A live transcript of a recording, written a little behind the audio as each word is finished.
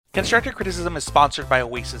Constructive Criticism is sponsored by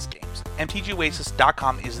Oasis Games.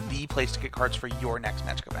 MTGOasis.com is the place to get cards for your next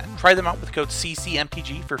Magic event. Try them out with code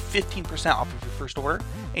CCMTG for 15% off of your first order,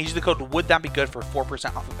 and use the code WouldThatBeGood for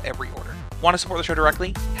 4% off of every order. Want to support the show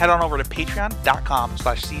directly? Head on over to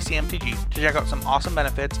patreon.com/CCMTG to check out some awesome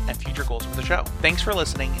benefits and future goals for the show. Thanks for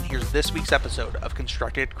listening, and here's this week's episode of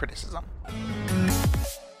Constructed Criticism.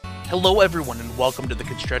 Hello everyone and welcome to the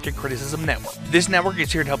Constructed Criticism Network. This network is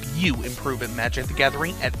here to help you improve at Magic the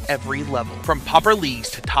Gathering at every level. From Pauper Leagues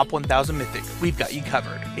to Top 1000 Mythic, we've got you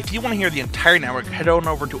covered. If you want to hear the entire network, head on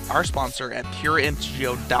over to our sponsor at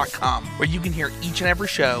PureMTGO.com, where you can hear each and every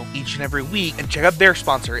show, each and every week, and check out their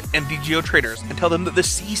sponsor, MTGO Traders, and tell them that the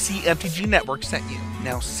CCMTG Network sent you.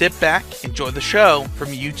 Now sit back, enjoy the show. From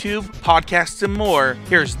YouTube, podcasts, and more,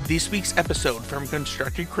 here's this week's episode from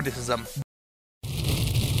Constructed Criticism.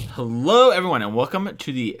 Hello, everyone, and welcome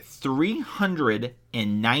to the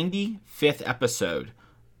 395th episode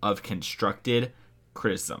of Constructed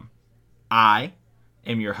Criticism. I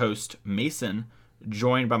am your host, Mason,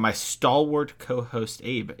 joined by my stalwart co-host,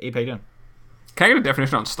 Abe. Abe, how you doing? Can I get a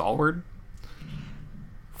definition on stalwart?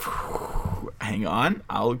 Hang on,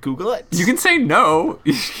 I'll Google it. You can say no.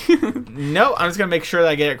 No, I'm just going to make sure that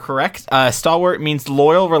I get it correct. Stalwart means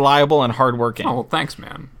loyal, reliable, and hardworking. Oh, well, thanks,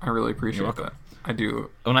 man. I really appreciate that. I do.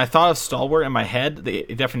 When I thought of stalwart in my head, the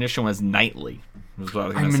definition was knightly. Was what I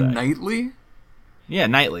was going to say. Knightly? Yeah,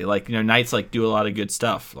 knightly. Like, you know, knights like do a lot of good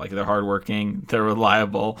stuff. Like, they're hardworking, they're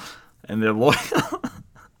reliable, and they're loyal.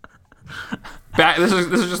 This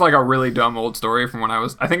is just like a really dumb old story from when I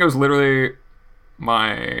think it was literally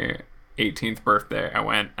my 18th birthday. I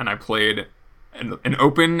went and I played an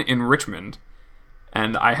open in Richmond,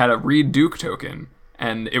 and I had a Reed Duke token.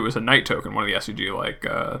 And it was a knight token, one of the SCG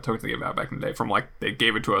tokens they gave out back in the day. From they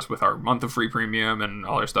gave it to us with our month of free premium and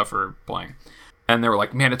all their stuff for playing. And they were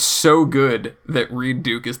like, "Man, it's so good that Reed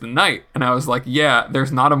Duke is the knight." And I was like, "Yeah,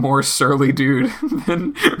 there's not a more surly dude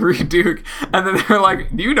than Reed Duke." And then they're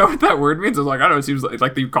like, "Do you know what that word means?" I was like, "I don't know. It seems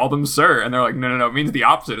like you call them sir." And they're like, "No, it means the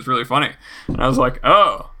opposite. It's really funny." And I was like,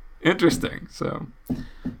 "Oh, interesting." So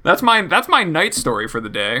that's my knight story for the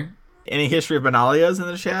day. Any history of Benalia's in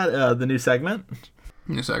the chat? The new segment.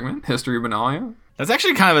 New segment, History of Benalia. That's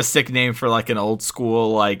actually kind of a sick name for like an old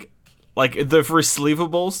school like the for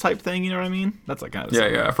sleevables type thing. You know what I mean? That's like kind of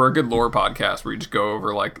yeah. For a good lore podcast where you just go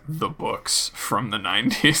over like the books from the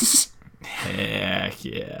 90s. Heck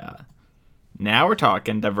yeah. Now we're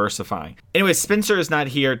talking diversifying. Anyway, Spencer is not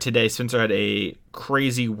here today. Spencer had a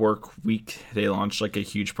crazy work week. They launched like a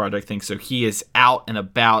huge project thing, so he is out and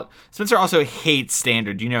about. Spencer also hates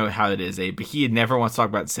Standard. You know how it is, Abe. But he never wants to talk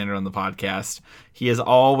about Standard on the podcast. He is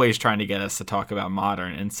always trying to get us to talk about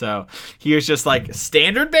Modern. And so he was just like,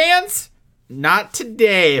 Standard bans? Not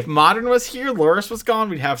today. If Modern was here, Loris was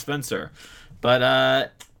gone, we'd have Spencer.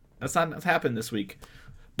 But that's not what's happened this week.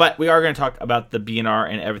 But we are going to talk about the BNR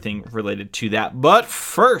and everything related to that. But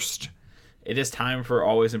first, it is time for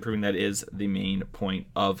Always Improving. That is the main point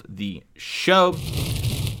of the show.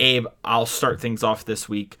 Abe, I'll start things off this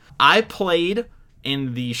week. I played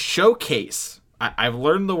in the showcase. I've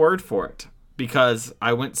learned the word for it because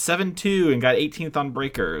I went 7-2 and got 18th on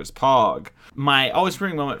Breakers, Pog. My Always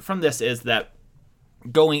Improving moment from this is that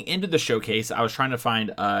going into the showcase, I was trying to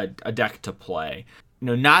find a deck to play. You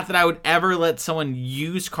know, not that I would ever let someone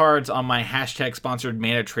use cards on my #sponsored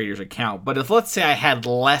Mana Traders account, but if let's say I had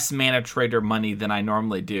less Mana Trader money than I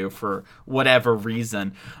normally do for whatever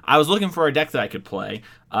reason, I was looking for a deck that I could play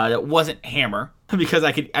that wasn't Hammer, because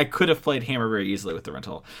I could have played Hammer very easily with the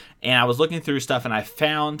rental. And I was looking through stuff and I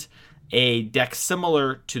found a deck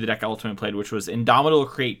similar to the deck I ultimately played, which was Indomitable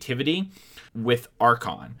Creativity with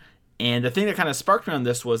Archon. And the thing that kind of sparked me on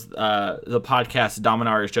this was the podcast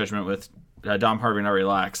Dominaria's Judgment with Dom Harvey and Ari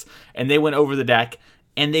Lax, and they went over the deck,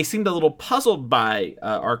 and they seemed a little puzzled by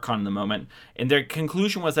Archon in the moment, and their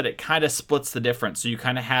conclusion was that it kind of splits the difference, so you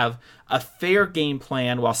kind of have a fair game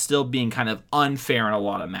plan while still being kind of unfair in a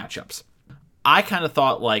lot of matchups. I kind of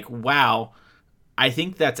thought, like, wow, I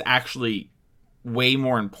think that's actually way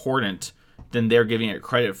more important than they're giving it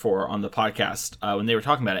credit for on the podcast when they were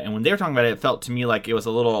talking about it, and when they were talking about it, it felt to me like it was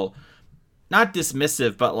a little not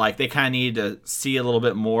dismissive, but like they kind of needed to see a little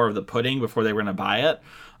bit more of the pudding before they were going to buy it.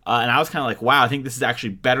 And I was kind of like, wow, I think this is actually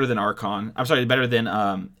better than Archon. I'm sorry, better than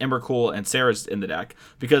Embercool and Sarah's in the deck,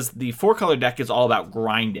 because the 4-color deck is all about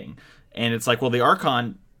grinding. And it's like, well, the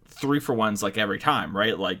Archon 3-for-1s like every time,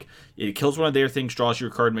 right? Like it kills one of their things, draws you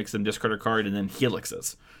a card, makes them discard a card, and then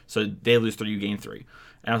helixes. So they lose 3, you gain 3.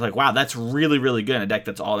 And I was like, wow, that's really, really good in a deck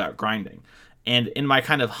that's all about grinding. And in my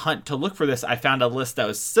kind of hunt to look for this, I found a list that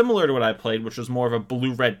was similar to what I played, which was more of a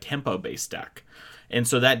blue-red tempo-based deck. And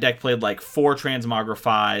so that deck played like 4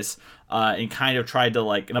 Transmogrifys and kind of tried to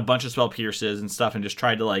like, and a bunch of Spell Pierces and stuff, and just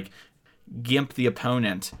tried to like gimp the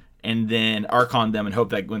opponent and then Archon them and hope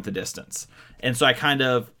that went the distance. And so I kind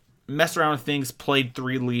of messed around with things, played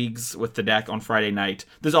 3 leagues with the deck on Friday night.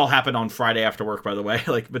 This all happened on Friday after work, by the way,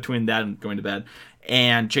 like between that and going to bed,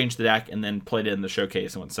 and changed the deck and then played it in the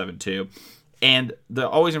showcase and went 7-2. And the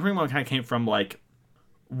Always Improving one kind of came from like,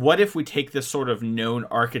 what if we take this sort of known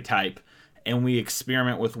archetype and we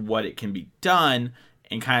experiment with what it can be done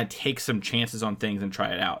and kind of take some chances on things and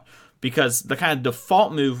try it out? Because the kind of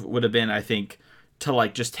default move would have been, I think, to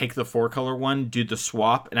like just take the 4-color one, do the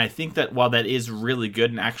swap. And I think that while that is really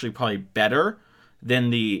good and actually probably better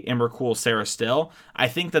than the Emrakul Sarah Still, I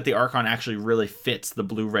think that the Archon actually really fits the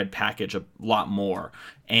blue-red package a lot more.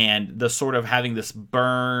 And the sort of having this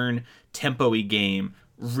burn, tempo-y game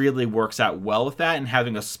really works out well with that, and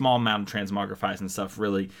having a small amount of Transmogrifys and stuff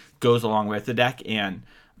really goes along with the deck. And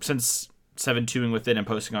since 7-2ing with it and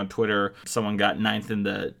posting on Twitter, someone got 9th in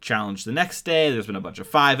the challenge the next day. There's been a bunch of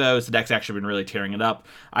 5-0s. The deck's actually been really tearing it up.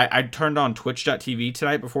 I turned on twitch.tv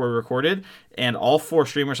tonight before we recorded, and all 4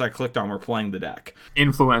 streamers I clicked on were playing the deck.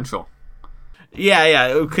 Influential.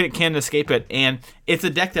 Yeah, can't escape it. And it's a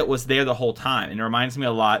deck that was there the whole time, and it reminds me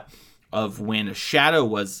a lot of when Shadow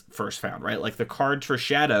was first found, right? Like the cards for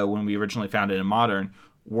Shadow, when we originally found it in Modern,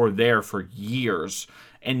 were there for years,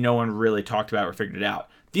 and no one really talked about it or figured it out.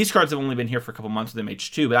 These cards have only been here for a couple months with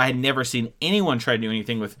MH2, but I had never seen anyone try to do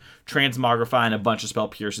anything with Transmogrify and a bunch of Spell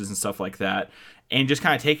Pierces and stuff like that, and just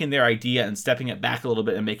kind of taking their idea and stepping it back a little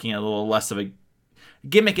bit and making it a little less of a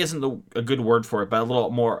gimmick isn't a good word for it, but a little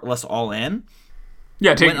more less all in.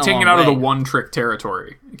 Yeah, taking it out of the one-trick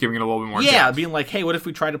territory, giving it a little bit more depth. Being like, hey, what if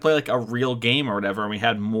we tried to play like a real game or whatever, and we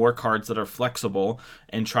had more cards that are flexible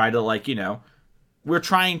and try to like, we're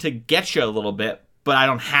trying to get you a little bit, but I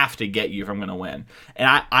don't have to get you if I'm going to win.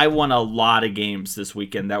 And I won a lot of games this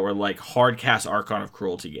weekend that were like hard cast Archon of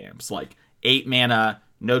Cruelty games, like 8 mana,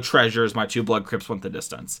 no treasures, my 2 Blood Crypts went the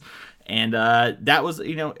distance. And that was,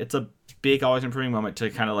 it's a big Always Improving moment to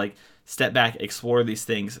kind of like step back, explore these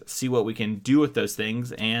things, see what we can do with those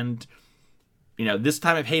things. And, this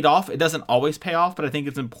time it paid off. It doesn't always pay off, but I think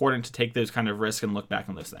it's important to take those kind of risks and look back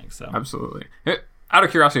on those things. So absolutely. Out of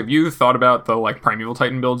curiosity, have you thought about the like Primeval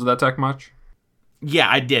Titan builds of that deck much? Yeah,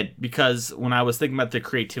 I did, because when I was thinking about the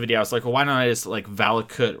creativity, I was like, well, why don't I just like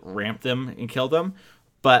Valakut ramp them and kill them?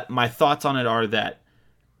 But my thoughts on it are that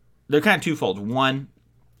they're kind of twofold. One,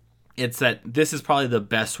 it's that this is probably the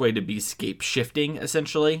best way to be scape shifting,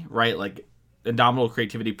 essentially, right? Like Indomitable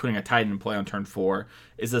Creativity, putting a Titan in play on turn 4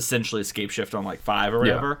 is essentially scape shift on like 5 or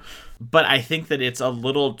whatever. Yeah. But I think that it's a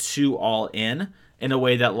little too all in a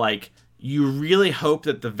way that like you really hope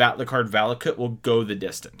that the card Valakut will go the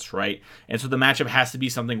distance, right? And so the matchup has to be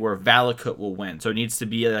something where Valakut will win. So it needs to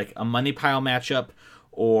be like a money pile matchup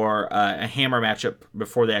or a hammer matchup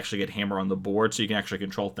before they actually get hammer on the board, so you can actually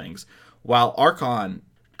control things. While Archon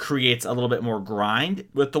creates a little bit more grind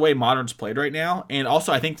with the way Modern's played right now. And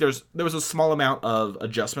also I think there was a small amount of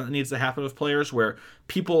adjustment that needs to happen with players, where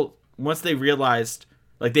people, once they realized,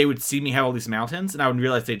 like they would see me have all these mountains and I would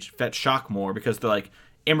realize they'd fetch shock more, because they're like,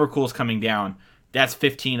 Emrakul's coming down. That's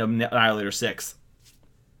 15 of Annihilator 6.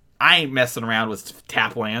 I ain't messing around with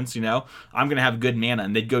tap lands, I'm going to have good mana.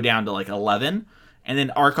 And they'd go down to like 11. And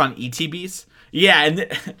then Archon ETBs. Yeah. And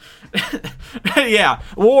yeah.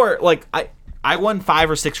 Or like I won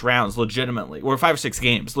 5 or 6 rounds legitimately. Or 5 or 6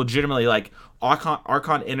 games. Legitimately, like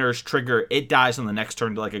Archon enters, trigger, it dies on the next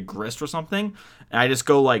turn to like a Grist or something. And I just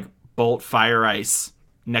go like Bolt, Fire, Ice.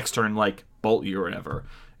 Next turn, like Bolt you or whatever.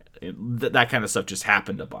 That kind of stuff just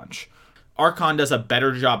happened a bunch. Archon does a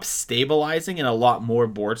better job stabilizing in a lot more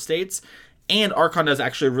board states, and Archon does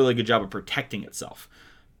actually a really good job of protecting itself.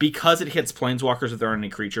 Because it hits Planeswalkers if there aren't any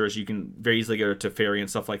creatures, you can very easily go to Teferi and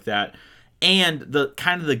stuff like that. And the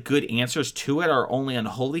kind of the good answers to it are only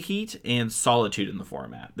Unholy Heat and Solitude in the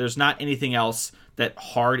format. There's not anything else that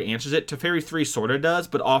hard answers it. Teferi 3 sort of does,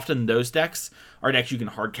 but often those decks are decks you can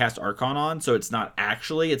hard cast Archon on, so it's not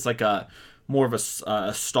actually, it's like a more of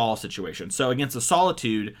a stall situation. So against a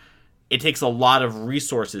Solitude, it takes a lot of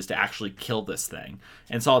resources to actually kill this thing.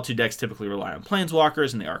 And Solitude decks typically rely on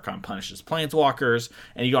Planeswalkers, and the Archon punishes Planeswalkers,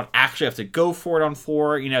 and you don't actually have to go for it on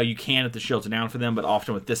 4. You can if the shields are down for them, but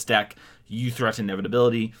often with this deck, you threaten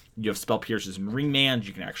inevitability. You have Spell Pierces and Remand.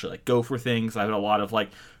 You can actually like go for things. I have a lot of like,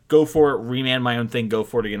 go for it, remand my own thing, go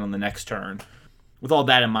for it again on the next turn. With all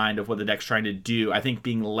that in mind of what the deck's trying to do, I think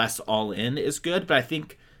being less all in is good, but I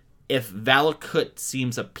think if Valakut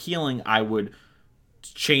seems appealing, I would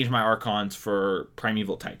change my Archons for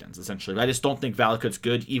Primeval Titans, essentially. But I just don't think Valakut's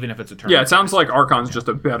good, even if it's a turn. Yeah, it sounds like Archon's just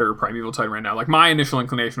a better Primeval Titan right now. Like, my initial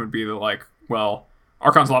inclination would be that, like, well,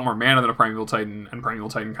 Archon's a lot more mana than a Primeval Titan, and Primeval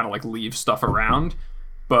Titan kind of, like, leaves stuff around.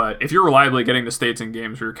 But if you're reliably getting to states in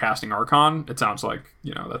games where you're casting Archon, it sounds like,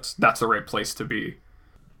 you know, that's the right place to be.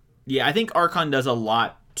 Yeah, I think Archon does a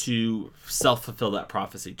lot to self-fulfill that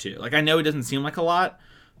prophecy, too. Like, I know it doesn't seem like a lot,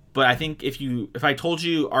 but I think if I told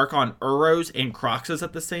you Archon Urros and Croxus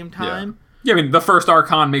at the same time... Yeah, I mean, the first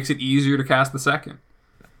Archon makes it easier to cast the second.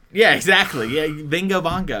 Yeah, exactly. Yeah, bingo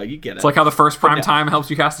bongo, you get it. It's like how the first prime time helps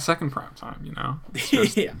you cast the second prime time, you know?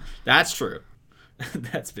 Yeah, that's true.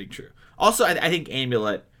 That's big true. Also, I think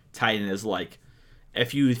Amulet Titan is like,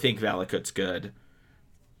 if you think Valakut's good,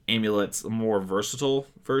 Amulet's a more versatile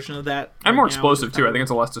version of that. And more explosive, too. I think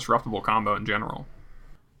it's a less disruptible combo in general.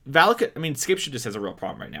 Valakut, I mean, Skipship just has a real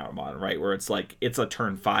problem right now in Modern, right? Where it's like, it's a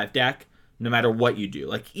turn 5 deck, no matter what you do.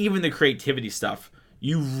 Like, even the creativity stuff,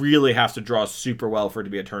 you really have to draw super well for it to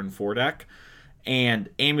be a turn 4 deck. And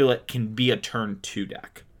Amulet can be a turn 2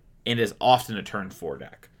 deck, and is often a turn 4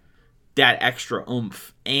 deck. That extra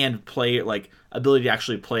oomph and play, like, ability to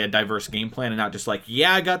actually play a diverse game plan and not just like,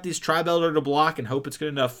 yeah, I got these Tribe Elder to block and hope it's good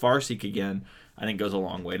enough Farseek again, I think goes a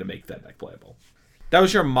long way to make that deck playable. That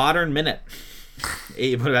was your Modern Minute.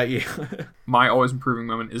 Abe, what about you? My always improving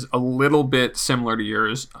moment is a little bit similar to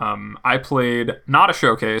yours. I played not a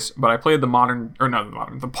showcase, but I played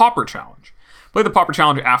the Pauper Challenge. Played the Pauper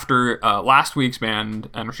Challenge after last week's ban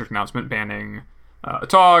and restrict announcement banning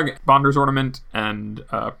Atog, Bonder's Ornament, and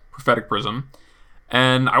Prophetic Prism.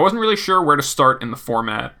 And I wasn't really sure where to start in the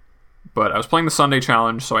format, but I was playing the Sunday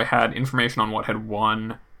Challenge, so I had information on what had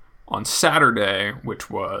won on Saturday, which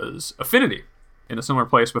was Affinity. In a similar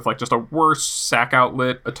place with like just a worse sack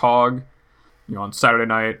outlet, Atog. You know, on Saturday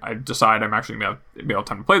night, I decide I'm actually going to be able to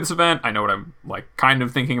time to play this event. I know what I'm like kind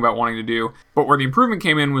of thinking about wanting to do. But where the improvement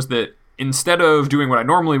came in was that instead of doing what I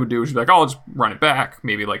normally would do, which is like, oh, I'll just run it back,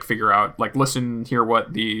 maybe like figure out, like listen, hear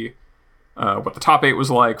what the top 8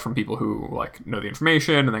 was like from people who like know the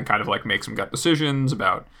information, and then kind of like make some gut decisions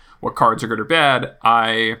about what cards are good or bad.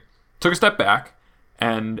 I took a step back,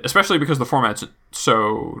 and especially because the format's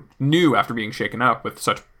so new after being shaken up with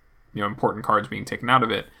such, you know, important cards being taken out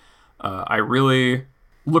of it, I really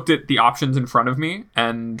looked at the options in front of me,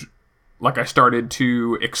 and like I started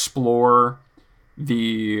to explore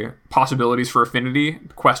the possibilities for Affinity,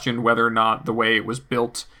 questioned whether or not the way it was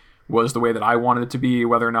built was the way that I wanted it to be,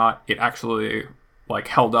 whether or not it actually like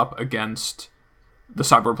held up against the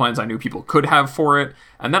sideboard plans I knew people could have for it.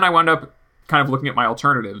 And then I wound up kind of looking at my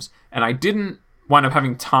alternatives, and I didn't wind up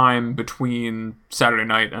having time between Saturday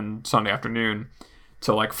night and Sunday afternoon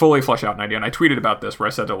to like fully flesh out an idea. And I tweeted about this where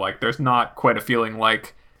I said that like there's not quite a feeling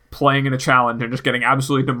like playing in a challenge and just getting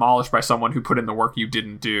absolutely demolished by someone who put in the work you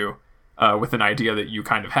didn't do with an idea that you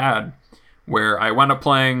kind of had. Where I wound up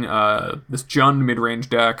playing this Jund mid-range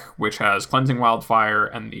deck, which has Cleansing Wildfire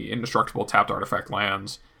and the indestructible tapped artifact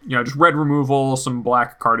lands. You know, just red removal, some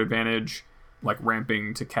black card advantage, like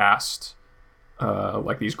ramping to cast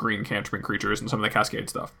like these green cantrip creatures and some of the Cascade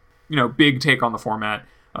stuff. You know, big take on the format.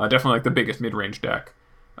 Definitely like the biggest mid-range deck.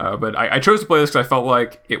 But I chose to play this because I felt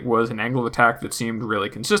like it was an angle of attack that seemed really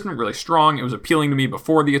consistent, really strong. It was appealing to me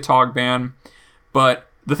before the Atog ban. But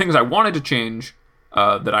the things I wanted to change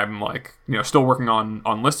that I'm like, you know, still working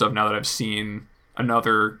on lists of now that I've seen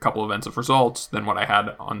another couple events of results than what I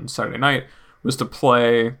had on Saturday night was to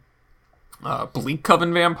play Bleak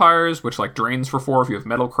Coven Vampires, which like drains for 4 if you have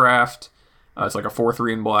Metalcraft. It's like a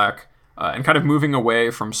 4/3 in black, and kind of moving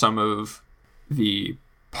away from some of the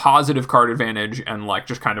positive card advantage and like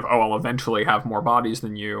just kind of, oh, I'll eventually have more bodies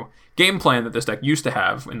than you game plan that this deck used to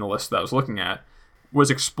have in the list that I was looking at, was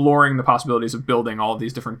exploring the possibilities of building all of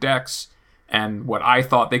these different decks and what I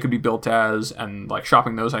thought they could be built as, and like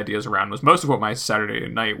shopping those ideas around was most of what my Saturday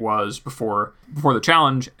night was before the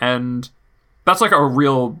challenge. And that's like a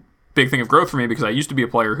real big thing of growth for me, because I used to be a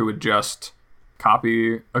player who would just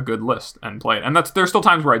copy a good list and play it. And there's still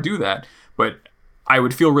times where I do that, but I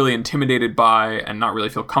would feel really intimidated by and not really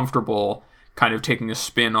feel comfortable kind of taking a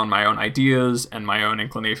spin on my own ideas and my own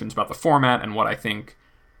inclinations about the format and what I think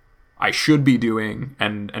I should be doing,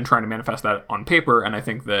 and trying to manifest that on paper. And I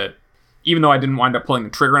think that even though I didn't wind up pulling the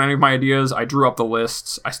trigger on any of my ideas, I drew up the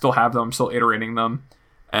lists, I still have them, I'm still iterating them,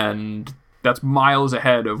 and that's miles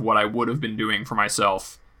ahead of what I would have been doing for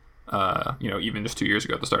myself, even just 2 years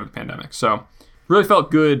ago at the start of the pandemic. So really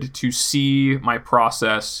felt good to see my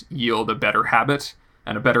process yield a better habit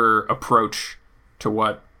and a better approach to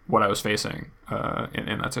what I was facing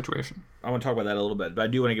in that situation. I want to talk about that a little bit, but I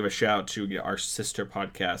do want to give a shout out to our sister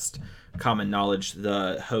podcast, Common Knowledge.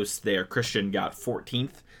 The host there, Christian, got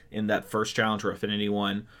 14th in that first challenge where Affinity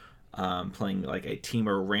won, playing like a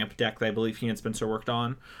Teamer ramp deck that I believe he and Spencer worked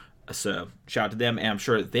on. So shout out to them, and I'm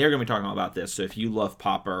sure they're going to be talking about this. So if you love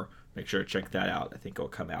Pauper, make sure to check that out. I think it'll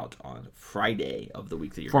come out on Friday of the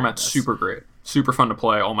week that you're Format's super great. Super fun to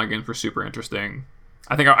play. All my games were super interesting.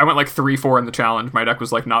 I think I went like 3-4 in the challenge. My deck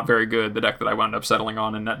was like not very good, the deck that I wound up settling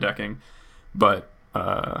on in net decking. But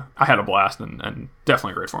I had a blast and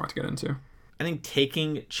definitely a great format to get into. I think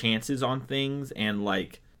taking chances on things and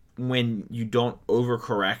like when you don't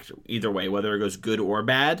overcorrect either way, whether it goes good or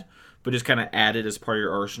bad, but just kind of add it as part of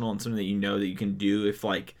your arsenal and something that you know that you can do if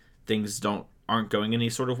like things aren't going any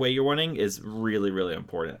sort of way you're wanting is really, really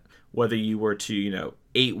important. Whether you were to,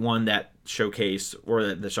 8-1 that showcase or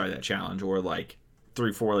that challenge or like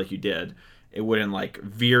 3-4 like you did, it wouldn't like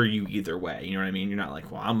veer you either way. You know what I mean? You're not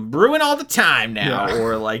like, well, I'm brewing all the time now, yeah.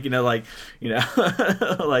 or like, like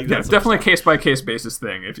it's definitely a case by case basis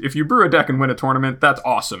thing. If you brew a deck and win a tournament, that's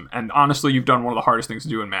awesome. And honestly, you've done one of the hardest things to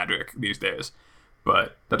do in Magic these days.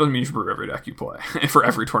 But that doesn't mean you should brew every deck you play for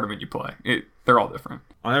every tournament you play. They're all different.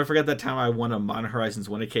 I'll never forget that time I won a Modern Horizons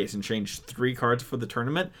win a case and changed 3 cards for the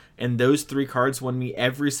tournament, and those 3 cards won me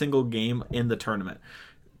every single game in the tournament.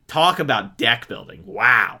 Talk about deck building.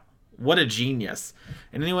 Wow. What a genius.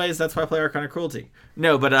 And anyways, that's why I play Arcana Cruelty.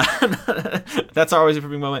 No, but that's our always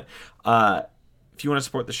improving moment. If you want to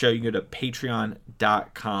support the show, you can go to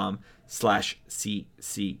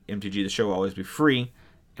patreon.com/ccmtg. The show will always be free.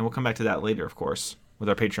 And we'll come back to that later, of course, with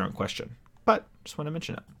our Patreon question. But just want to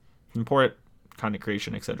mention it. Import, content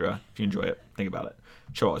creation, etc. If you enjoy it, think about it.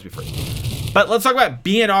 It should always be free. But let's talk about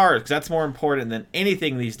BNRs, because that's more important than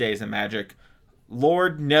anything these days in Magic.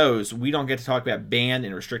 Lord knows we don't get to talk about banned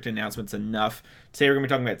and restricted announcements enough. Today we're going to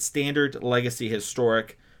be talking about Standard, Legacy,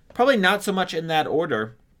 Historic. Probably not so much in that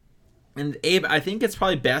order. And Abe, I think it's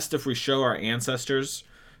probably best if we show our ancestors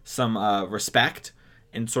some respect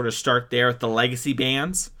and sort of start there at the Legacy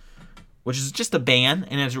bans, which is just a ban,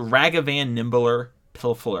 and as Ragavan Nimbler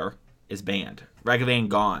Pilferer is banned. Ragavan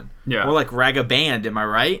gone. Yeah. More like Ragaband, am I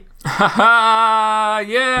right?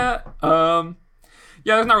 Yeah.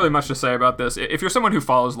 Yeah, there's not really much to say about this. If you're someone who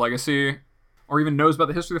follows Legacy or even knows about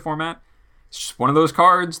the history of the format, it's just one of those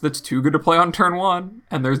cards that's too good to play on turn 1,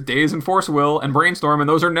 and there's Daze and Force Will and Brainstorm, and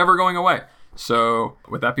those are never going away. So,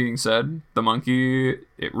 with that being said, the monkey,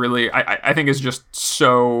 it really, I think is just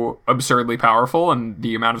so absurdly powerful, and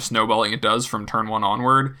the amount of snowballing it does from turn 1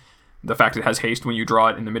 onward, the fact it has haste when you draw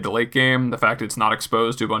it in the mid to late game, the fact it's not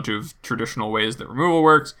exposed to a bunch of traditional ways that removal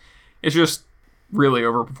works, it's just really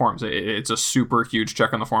overperforms. It's a super huge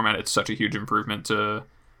check on the format. It's such a huge improvement to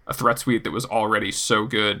a threat suite that was already so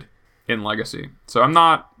good in Legacy. So I'm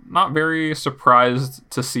not very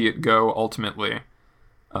surprised to see it go ultimately.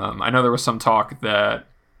 I know there was some talk that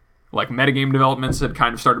like metagame developments had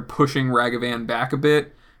kind of started pushing Ragavan back a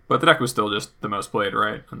bit, but the deck was still just the most played,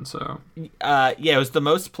 right? And so yeah, it was the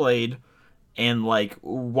most played, and like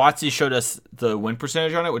WotC showed us the win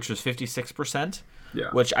percentage on it, which was 56%. Yeah.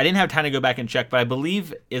 Which I didn't have time to go back and check, but I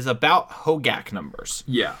believe is about Hogak numbers.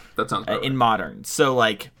 Yeah, that sounds about in right. Modern. So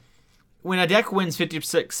like when a deck wins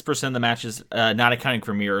 56% of the matches, not accounting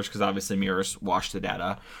for mirrors, because obviously mirrors wash the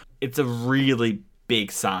data, it's a really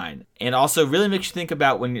big sign. And also really makes you think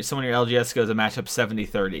about when someone in your LGS goes a matchup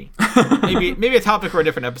 70-30. maybe a topic for a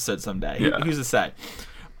different episode someday. Yeah. Who's to say?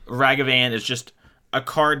 Ragavan is just a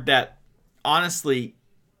card that honestly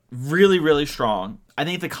really, really strong. I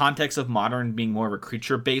think the context of Modern being more of a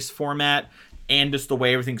creature-based format and just the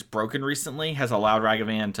way everything's broken recently has allowed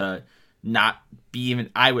Ragavan to not be even,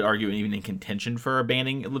 I would argue, even in contention for a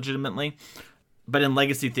banning legitimately. But in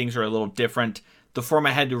Legacy, things are a little different. The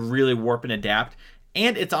format had to really warp and adapt.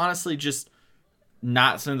 And it's honestly just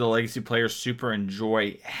not something the Legacy players super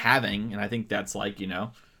enjoy having. And I think that's like,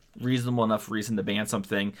 reasonable enough reason to ban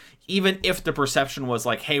something. Even if the perception was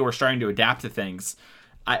like, hey, we're starting to adapt to things.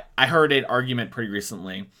 I heard an argument pretty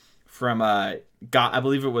recently from, I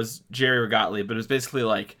believe it was Jerry or Gottlieb, but it was basically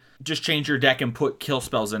like, just change your deck and put kill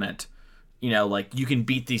spells in it. Like you can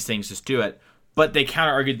beat these things, just do it. But they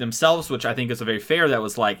counter-argued themselves, which I think is a very fair, that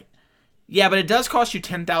was like, yeah, but it does cost you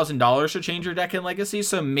 $10,000 to change your deck in Legacy,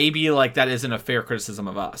 so maybe like that isn't a fair criticism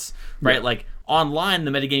of us, right? Yeah. Like online,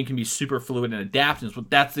 the metagame can be super fluid and adapt, and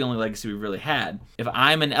that's the only Legacy we've really had. If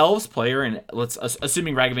I'm an Elves player, and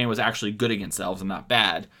assuming Ragavan was actually good against Elves and not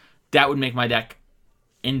bad, that would make my deck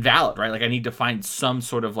invalid, right? Like I need to find some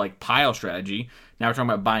sort of like pile strategy. Now we're talking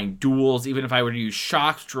about buying duels. Even if I were to use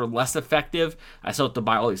shocks, which are less effective, I still have to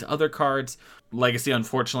buy all these other cards. Legacy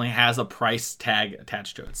unfortunately has a price tag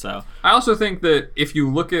attached to it. So I also think that if you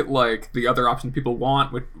look at like the other options people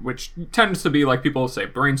want, which tends to be like people say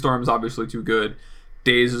Brainstorm is obviously too good,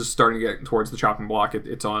 Days is starting to get towards the chopping block.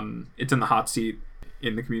 It's in the hot seat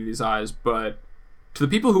in the community's eyes. But to the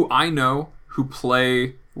people who I know who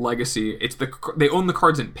play Legacy, they own the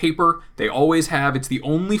cards in paper. They always have. It's the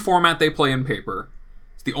only format they play in paper.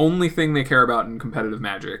 It's the only thing they care about in competitive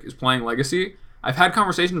Magic is playing Legacy. I've had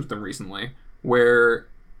conversations with them recently where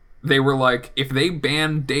they were like, if they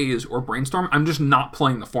ban Days or Brainstorm, I'm just not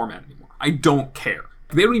playing the format anymore. I don't care.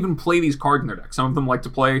 They don't even play these cards in their deck. Some of them like to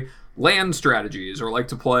play land strategies or like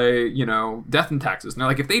to play, Death and Taxes. And they're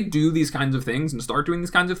like, if they do these kinds of things and start doing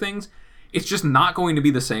these kinds of things, it's just not going to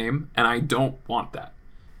be the same, and I don't want that.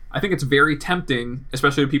 I think it's very tempting,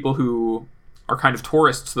 especially to people who are kind of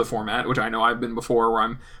tourists to the format, which I know I've been before, where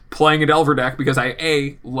I'm playing a Delver deck because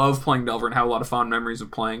I love playing Delver and have a lot of fond memories of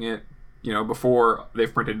playing it, before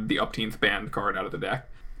they've printed the Upteenth banned card out of the deck.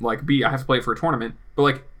 Like, B, I have to play it for a tournament, but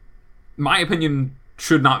like, my opinion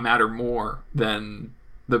should not matter more than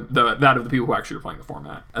that of the people who actually are playing the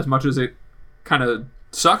format. As much as it kind of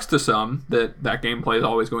sucks to some that gameplay is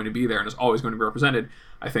always going to be there and is always going to be represented,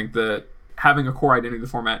 I think that having a core identity of the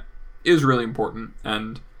format is really important.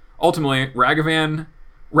 And ultimately, Ragavan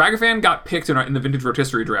got picked in the Vintage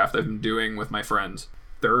Rotisserie draft I've been doing with my friends.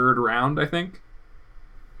 3rd round, I think.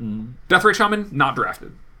 Deathray Shaman, not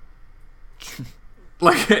drafted.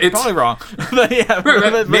 Like, it's probably wrong. But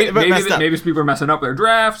yeah, maybe people are messing up their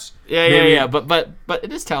drafts. Yeah. But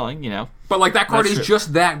it is telling, But like, that card That's is true.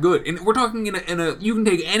 just that good. And we're talking in a you can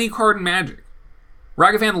take any card in Magic.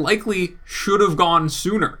 Ragavan likely should have gone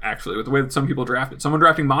sooner, actually, with the way that some people drafted. Someone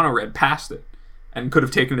drafting Mono Red passed it and could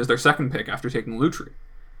have taken it as their second pick after taking Lutri.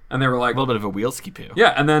 And they were like, a little bit of a wheelski poo.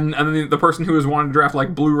 yeah, and then the person who was wanting to draft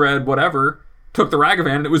like blue, red, whatever, took the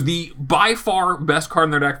Ragavan. It was the by far best card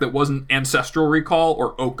in their deck that wasn't Ancestral Recall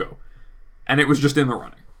or Oko. And it was just in the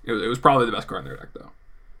running. It was probably the best card in their deck, though.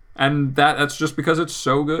 And that's just because it's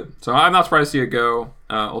so good. So I'm not surprised to see it go.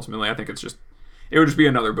 Ultimately, I think it would just be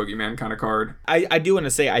another Boogeyman kind of card. I do want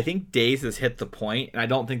to say, I think Days has hit the point, and I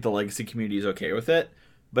don't think the Legacy community is okay with it.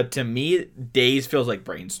 But to me, Days feels like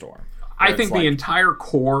Brainstorm. I think the entire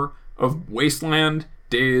core of Wasteland,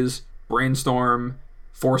 Days, Brainstorm,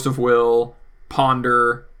 Force of Will,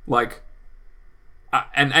 Ponder, like,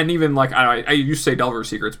 and even like I used to say Delver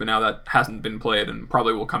Secrets, but now that hasn't been played and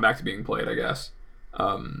probably will come back to being played, I guess.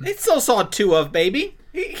 They still saw 2 of, baby.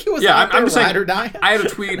 He was Yeah, out there, I'm just saying. ride or die. I had a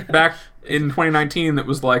tweet back in 2019 that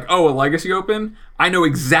was like, "Oh, a Legacy Open. I know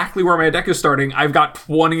exactly where my deck is starting. I've got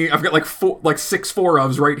like 6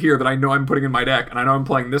 4-ofs right here that I know I'm putting in my deck, and I know I'm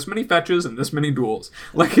playing this many fetches and this many duels.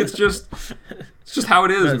 Like, it's just how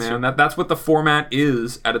it is, man. That's what the format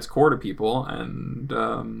is at its core to people, and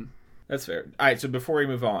That's fair. All right, so before we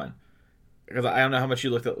move on, because I don't know how much you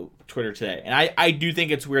looked at Twitter today, and I do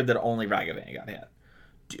think it's weird that only Ragavan got hit.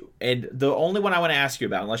 And the only one I want to ask you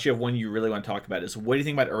about, unless you have one you really want to talk about, is what do you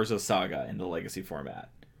think about Urza Saga in the Legacy format?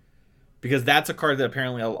 Because that's a card that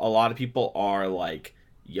apparently a lot of people are like,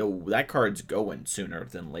 yo, that card's going sooner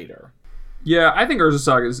than later. Yeah, I think Urza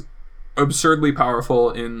Saga is absurdly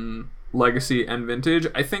powerful in Legacy and Vintage.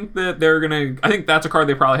 I think that I think that's a card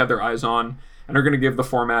they probably have their eyes on and are gonna give the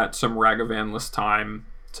format some Ragavan-less time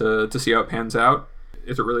to see how it pans out.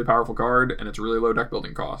 It's a really powerful card, and it's a really low deck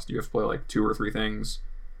building cost. You have to play like 2 or 3 things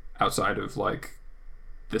outside of like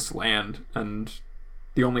this land, and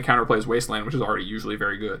the only counterplay is Wasteland, which is already usually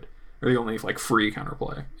very good. Or the only like free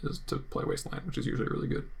counterplay is to play Wasteland, which is usually really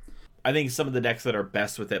good. I think some of the decks that are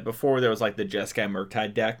best with it, before there was like the Jeskai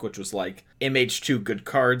Murktide deck, which was like MH2 good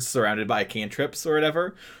cards surrounded by cantrips or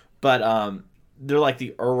whatever, but they're like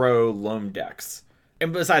the Uro Loam decks.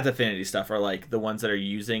 And besides Affinity stuff are like the ones that are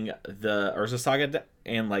using the Urza Saga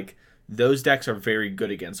and like those decks are very good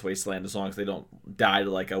against Wasteland as long as they don't die to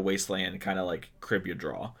like a Wasteland kind of like Cribia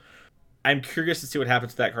draw. I'm curious to see what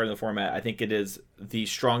happens to that card in the format. I think it is the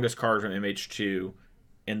strongest card from MH2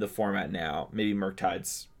 in the format now. Maybe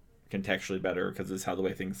Murktide's contextually better because it's how the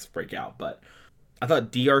way things break out. But I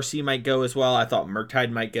thought DRC might go as well. I thought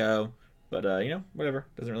Murktide might go. But, whatever.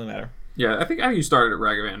 Doesn't really matter. Yeah, I think you started at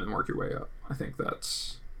Ragavan and work your way up. I think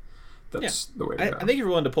that's the way to go. I think if you're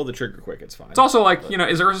willing to pull the trigger quick, it's fine. It's also like,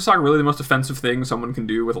 is Urza Saga really the most offensive thing someone can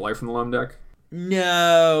do with a Life from the Loam deck?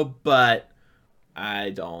 No, but I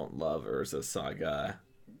don't love Urza Saga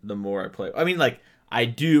the more I play. I mean, like, I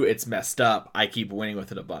do. It's messed up. I keep winning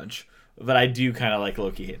with it a bunch. But I do kind of like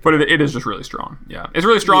low-key hate it. But it is just really strong. Yeah. It's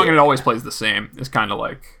really strong and it always plays the same. It's kind of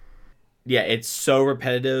like... Yeah, it's so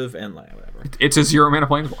repetitive and like whatever. It's a 0-mana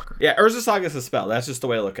planeswalker. Yeah, Urza Saga's a spell. That's just the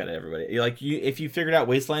way I look at it, everybody. If you figured out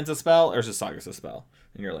Wasteland's a spell, Urza Saga's a spell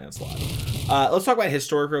in your land slot. Let's talk about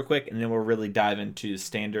Historic real quick, and then we'll really dive into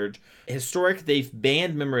Standard. Historic, they've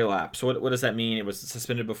banned Memory Lapse. So what does that mean? It was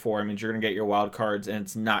suspended before. It means you're going to get your wild cards, and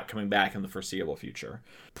it's not coming back in the foreseeable future.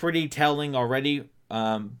 Pretty telling already,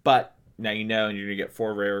 but now you know, and you're going to get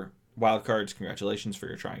 4 rare wild cards. Congratulations for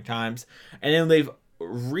your trying times. And then they've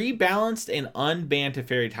rebalanced and unbanned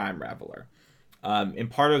Teferi Time Raveler. In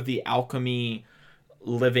part of the Alchemy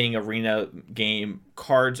Living Arena game,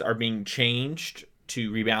 cards are being changed to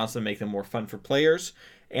rebalance them, make them more fun for players,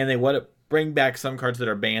 and they want to bring back some cards that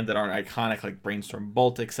are banned that aren't iconic, like Brainstorm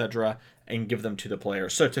Bolt, etc., and give them to the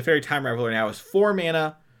players. So Teferi Time Raveler now is 4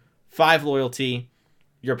 mana, 5 loyalty.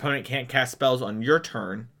 Your opponent can't cast spells on your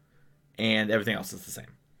turn, and everything else is the same.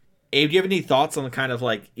 Abe, do you have any thoughts on the kind of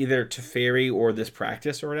like either Teferi or this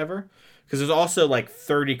practice or whatever? Because there's also like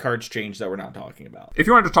 30 cards changed that we're not talking about. If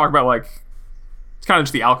you wanted to talk about like, it's kind of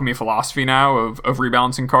just the alchemy philosophy now of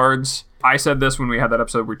rebalancing cards. I said this when we had that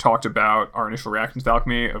episode where we talked about our initial reactions to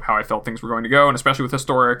alchemy, of how I felt things were going to go, and especially with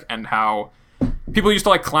Historic, and how people used to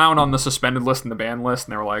like clown on the suspended list and the banned list,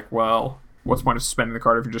 and they were like, well, what's the point of suspending the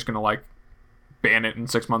card if you're just going to like ban it in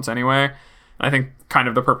 6 months anyway? And I think kind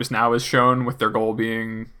of the purpose now is shown with their goal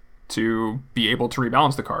being to be able to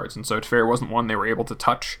rebalance the cards. And so Teferi wasn't one they were able to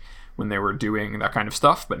touch when they were doing that kind of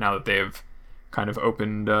stuff, but now that they've kind of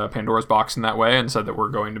opened Pandora's box in that way and said that we're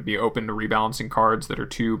going to be open to rebalancing cards that are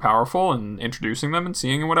too powerful and introducing them and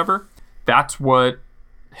seeing and whatever, that's what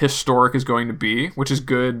Historic is going to be, which is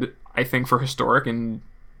good, I think, for Historic. And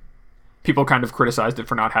people kind of criticized it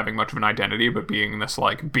for not having much of an identity, but being this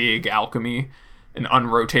like big alchemy, an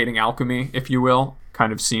unrotating alchemy, if you will,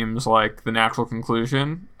 kind of seems like the natural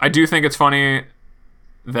conclusion. I do think it's funny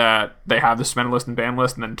that they have the suspended list and ban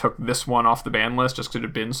list and then took this one off the ban list just because it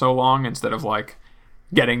had been so long, instead of like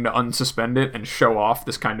getting to unsuspend it and show off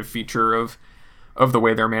this kind of feature of the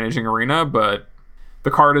way they're managing Arena. But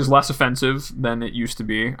the card is less offensive than it used to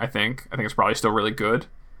be, I think. I think it's probably still really good.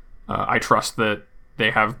 I trust that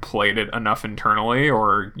they have played it enough internally,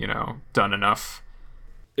 or, you know, done enough.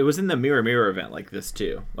 It was in the Mirror event like this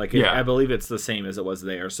too. Like, yeah. I believe it's the same as it was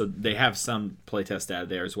there. So they have some playtest data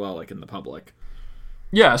there as well, like in the public.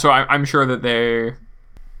 Yeah, so I'm sure that they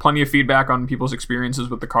plenty of feedback on people's experiences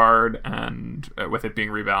with the card and with it being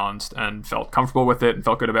rebalanced, and felt comfortable with it and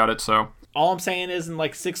felt good about it. So all I'm saying is in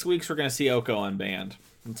like 6 weeks we're going to see Oko unbanned.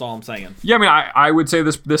 That's all I'm saying. Yeah, I mean, I would say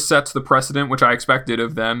this sets the precedent, which I expected,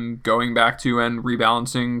 of them going back to and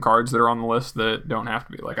rebalancing cards that are on the list that don't have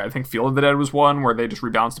to be. Like, I think Field of the Dead was one where they just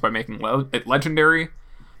rebalanced it by making it legendary.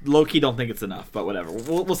 Low-key don't think it's enough, but whatever.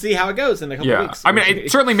 We'll see how it goes in a couple weeks. I mean,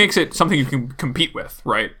 it certainly makes it something you can compete with,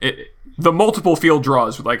 right? The multiple field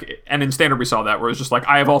draws, like, and in Standard we saw that, where it's just like,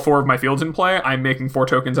 I have all 4 of my fields in play, I'm making 4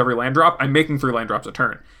 tokens every land drop, I'm making 3 land drops a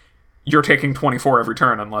turn. You're taking 24 every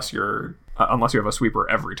turn unless you have a sweeper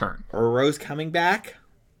every turn. Rose coming back?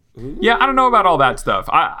 Ooh. Yeah, I don't know about all that stuff.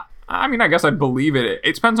 I mean, I guess I'd believe it.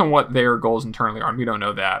 It depends on what their goals internally are, and we don't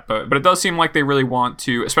know that. But it does seem like they really want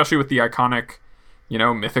to, especially with the iconic, you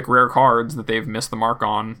know, mythic rare cards that they've missed the mark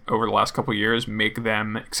on over the last couple of years, make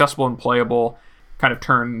them accessible and playable, kind of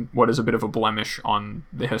turn what is a bit of a blemish on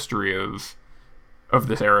the history of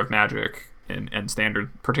this era of Magic and Standard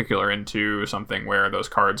in particular into something where those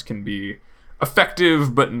cards can be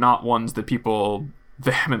effective, but not ones that people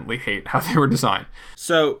vehemently hate how they were designed.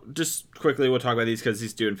 So just quickly, we'll talk about these because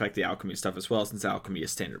these do infect the Alchemy stuff as well, since Alchemy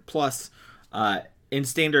is Standard Plus. In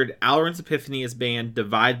Standard, Alrund's Epiphany is banned,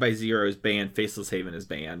 Divide by Zero is banned, Faceless Haven is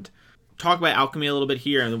banned. Talk about Alchemy a little bit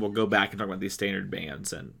here, and then we'll go back and talk about these standard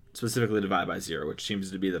bans, and specifically Divide by Zero, which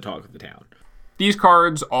seems to be the talk of the town. These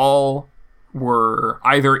cards all were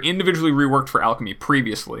either individually reworked for Alchemy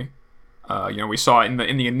previously. We saw in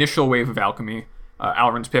the initial wave of Alchemy,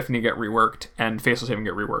 Alrund's Epiphany get reworked and Faceless Haven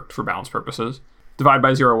get reworked for balance purposes. Divide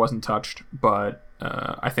by Zero wasn't touched, but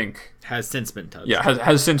I think has since been touched. Yeah,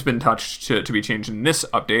 has since been touched to be changed in this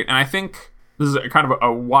update. And I think this is kind of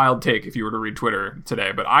a wild take if you were to read Twitter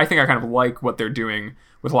today, but I think I kind of like what they're doing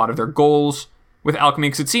with a lot of their goals with Alchemy,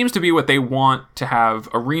 because it seems to be what they want to have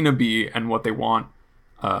Arena be, and what they want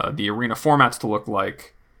the Arena formats to look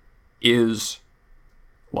like is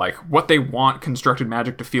like what they want constructed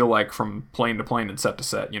Magic to feel like from plane to plane and set to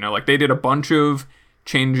set. You know, like they did a bunch of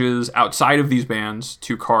changes outside of these bans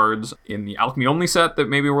to cards in the Alchemy only set that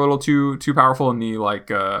maybe were a little too powerful in the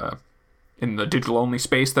in the digital only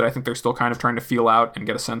space that I think they're still kind of trying to feel out and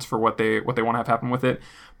get a sense for what they want to have happen with it.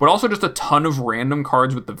 But also just a ton of random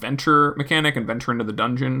cards with the venture mechanic and venture into the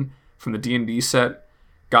dungeon from the D&D set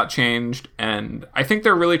got changed, and I think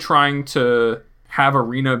they're really trying to have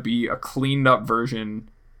Arena be a cleaned up version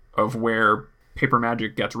of where Paper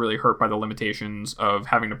Magic gets really hurt by the limitations of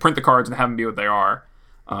having to print the cards and have them be what they are,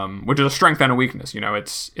 which is a strength and a weakness.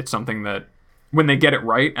 It's something that when they get it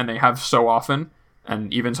right, and they have so often,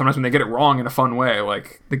 and even sometimes when they get it wrong in a fun way,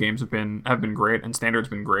 like the games have been great and Standard's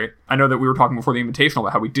been great. I know that we were talking before the Invitational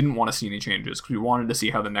about how we didn't want to see any changes because we wanted to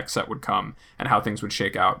see how the next set would come and how things would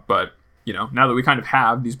shake out. But now that we kind of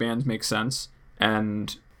have, these bans make sense,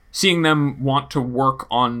 and seeing them want to work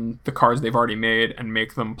on the cards they've already made and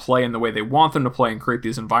make them play in the way they want them to play and create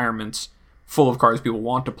these environments full of cards people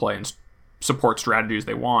want to play and support strategies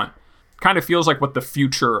they want, kind of feels like what the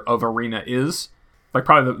future of Arena is. Like,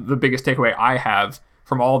 probably the biggest takeaway I have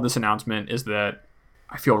from all of this announcement is that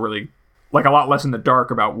I feel really like a lot less in the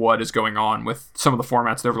dark about what is going on with some of the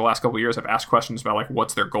formats that over the last couple of years have asked questions about, like,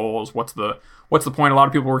 what's their goals, what's the point. A lot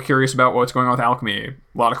of people were curious about what's going on with Alchemy, a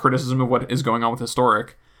lot of criticism of what is going on with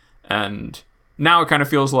Historic, and now it kind of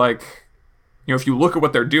feels like, if you look at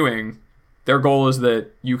what they're doing, their goal is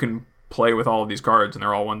that you can play with all of these cards and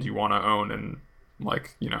they're all ones you want to own and,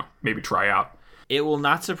 like, maybe try out. It will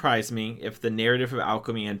not surprise me if the narrative of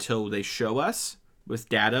Alchemy, until they show us with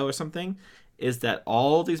data or something, is that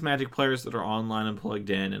all these Magic players that are online and plugged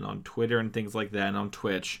in and on Twitter and things like that and on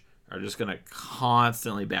Twitch are just going to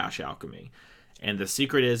constantly bash Alchemy. And the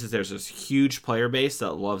secret is there's this huge player base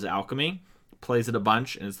that loves Alchemy, plays it a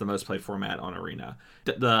bunch, and it's the most played format on Arena.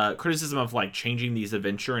 The criticism of, like, changing these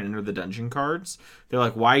Adventure and Enter the Dungeon cards, they're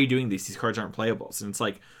like, why are you doing these? These cards aren't playables. And it's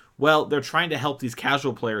like, well, they're trying to help these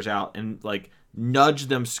casual players out and, like, nudge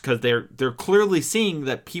them because they're clearly seeing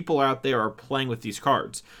that people out there are playing with these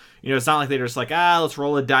cards. It's not like they're just like, let's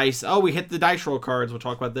roll a dice. Oh, we hit the dice roll cards. We'll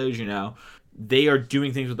talk about those, They are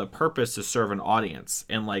doing things with a purpose to serve an audience.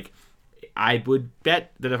 And, like, I would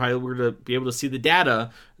bet that if I were to be able to see the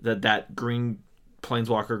data, that green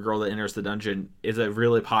Planeswalker girl that enters the dungeon is a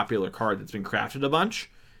really popular card that's been crafted a bunch,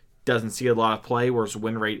 doesn't see a lot of play, whereas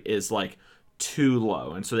win rate is, like, too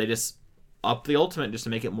low. And so they just up the ultimate just to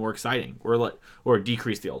make it more exciting, or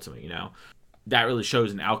decrease the ultimate. That really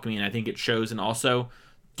shows in Alchemy, and I think it shows in also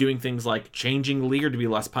doing things like changing Leer to be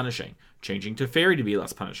less punishing, changing Teferi to be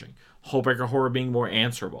less punishing, Hullbreaker Horror being more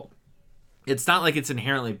answerable. It's not like it's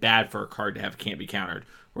inherently bad for a card to have can't be countered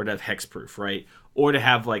or to have hexproof, right? Or to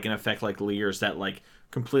have, like, an effect like Leer's that, like,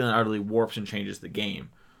 completely and utterly warps and changes the game.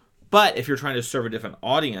 But if you're trying to serve a different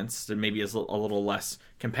audience that maybe is a little less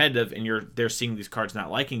competitive, and they're seeing these cards not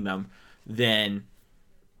liking them, then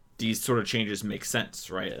these sort of changes make sense,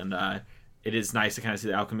 right? And it is nice to kind of see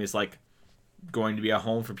that Alchemy is, like, going to be a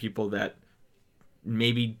home for people that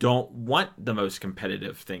maybe don't want the most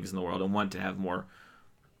competitive things in the world and want to have more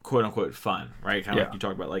quote-unquote fun, right? Kind of like you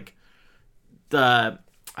talk about, like,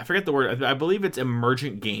 I forget the word, I believe it's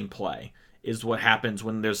emergent gameplay is what happens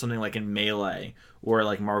when there's something like in Melee or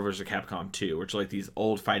like Marvel vs. Capcom 2, which are like these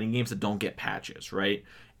old fighting games that don't get patches, right?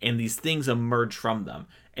 And these things emerge from them.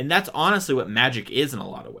 And that's honestly what Magic is in a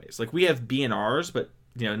lot of ways. Like, we have BNRs, but,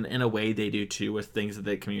 in a way they do too with things that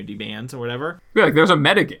the community bans or whatever. Yeah, like, there's a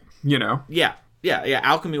metagame, Yeah.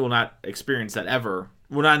 Alchemy will not experience that ever.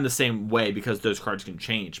 Well, not in the same way because those cards can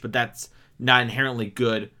change, but that's not inherently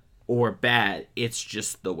good or bad. It's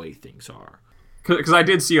just the way things are. Because I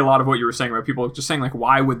did see a lot of what you were saying about people just saying, like,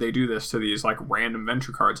 why would they do this to these, like, random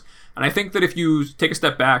venture cards? And I think that if you take a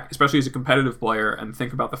step back, especially as a competitive player, and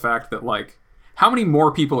think about the fact that, like, how many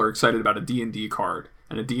more people are excited about a D&D card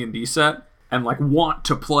and a D&D set and, like, want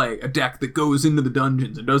to play a deck that goes into the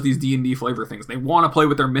dungeons and does these D&D flavor things? They want to play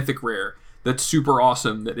with their mythic rare that's super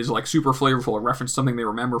awesome, that is, like, super flavorful, or reference something they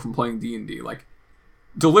remember from playing D&D. Like,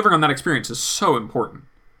 delivering on that experience is so important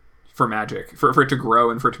for Magic, for it to grow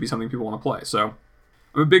and for it to be something people want to play. So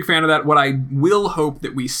I'm a big fan of that. What I will hope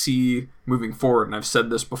that we see moving forward, and I've said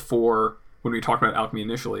this before when we talked about Alchemy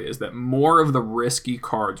initially, is that more of the risky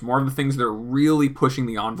cards, more of the things that are really pushing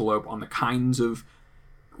the envelope on the kinds of,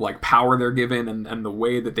 like, power they're given and the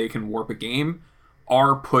way that they can warp a game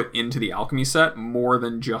are put into the Alchemy set more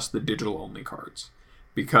than just the digital only cards.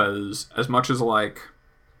 Because as much as, like,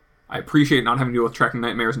 I appreciate not having to deal with Tracking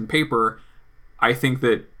Nightmares in paper, I think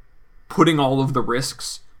that putting all of the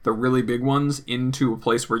risks, the really big ones, into a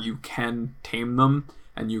place where you can tame them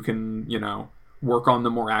and you can, work on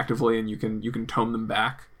them more actively and you can tone them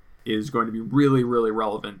back is going to be really, really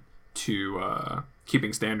relevant to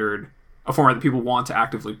keeping Standard a format that people want to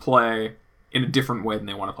actively play in a different way than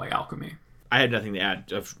they want to play Alchemy. I had nothing to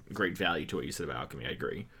add of great value to what you said about Alchemy. I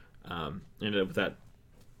agree. Ended up with that,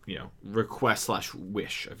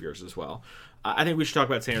 request/wish of yours as well. I think we should talk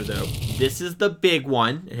about Standard, though. This is the big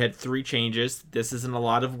one. It had 3 changes. This is in a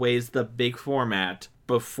lot of ways the big format.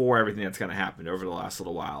 before everything that's kind of happened over the last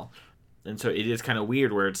little while. And so it is kind of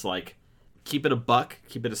weird where it's like, keep it a buck,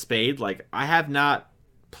 keep it a spade. Like, I have not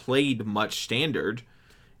played much standard,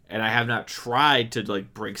 and I have not tried to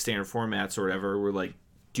like break standard formats or whatever, or like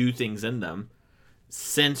do things in them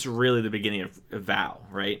since really the beginning of VOW,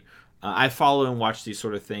 right? I follow and watch these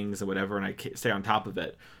sort of things and whatever, and I stay on top of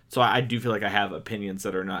it. So I do feel like I have opinions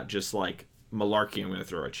that are not just like malarkey I'm going to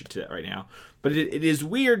throw at you to right now. But it is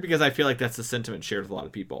weird because I feel like that's the sentiment shared with a lot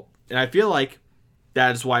of people. And I feel like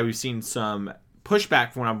that is why we've seen some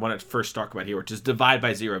pushback from what I want to first talk about here, which is Divide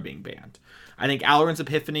by Zero being banned. I think Alrund's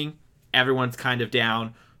Epiphany, everyone's kind of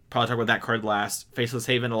down. Probably talk about that card last. Faceless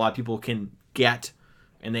Haven, a lot of people can get,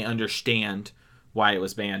 and they understand why it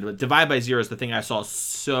was banned. But Divide by Zero is the thing I saw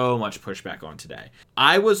so much pushback on today.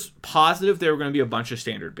 I was positive there were going to be a bunch of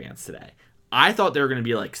standard bans today. I thought there were going to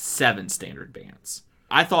be like 7 standard bans.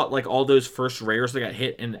 I thought like all those first rares that got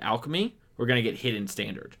hit in Alchemy were going to get hit in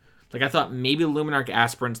standard. Like, I thought maybe Luminarch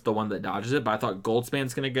Aspirant's the one that dodges it, but I thought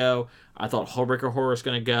Goldspan's going to go. I thought Hullbreaker Horror's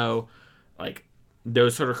going to go. Like,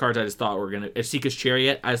 those sort of cards I just thought were going to... Asika's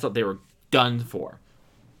Chariot, I just thought they were done for.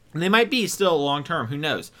 And they might be still long-term, who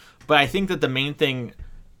knows? But I think that the main thing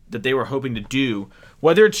that they were hoping to do,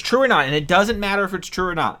 whether it's true or not, and it doesn't matter if it's true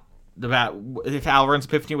or not, if Alrund's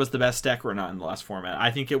Epiphany was the best deck or not in the last format. I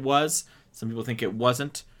think it was. Some people think it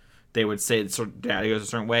wasn't. They would say it goes a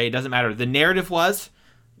certain way. It doesn't matter. The narrative was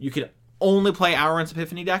you could only play Alrund's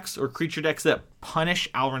Epiphany decks or creature decks that punish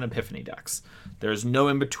Alrund Epiphany decks. There's no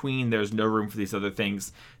in between. There's no room for these other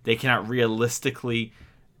things. They cannot realistically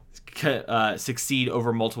succeed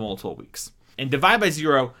over multiple weeks. And Divide by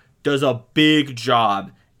Zero does a big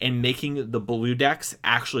job in making the blue decks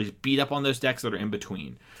actually beat up on those decks that are in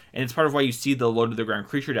between. And it's part of why you see the low to the ground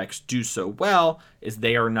creature decks do so well, is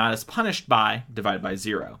they are not as punished by Divide by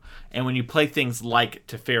Zero. And when you play things like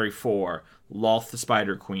Teferi 4, Lolth the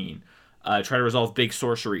Spider Queen, try to resolve big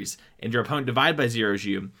sorceries, and your opponent Divide by Zeros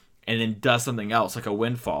you, and then does something else, like a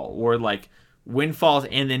Windfall, or like Windfalls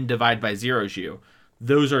and then Divide by Zeros you,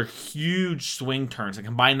 those are huge swing turns. And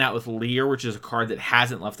combine that with Leer, which is a card that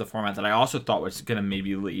hasn't left the format that I also thought was going to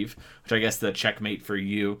maybe leave, which I guess the checkmate for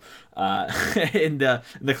you in the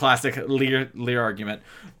classic Leer argument.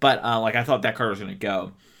 But like I thought that card was going to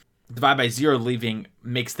go. Divide by Zero leaving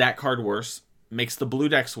makes that card worse, makes the blue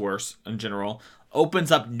decks worse in general,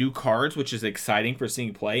 opens up new cards, which is exciting for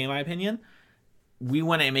seeing play in my opinion. We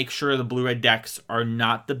want to make sure the blue-red decks are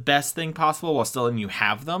not the best thing possible while still letting you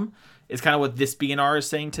have them. It's kind of what this BNR is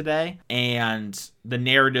saying today. And the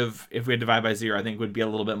narrative, if we had Divide by Zero, I think would be a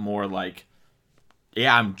little bit more like,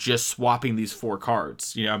 yeah, I'm just swapping these 4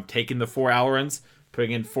 cards. You know, I'm taking the 4 Alrunds,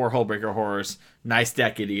 putting in 4 Hullbreaker Horrors. Nice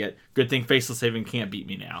deck, idiot. Good thing Faceless Haven can't beat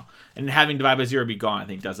me now. And having Divide by Zero be gone, I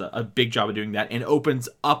think, does a big job of doing that and opens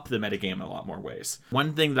up the metagame in a lot more ways.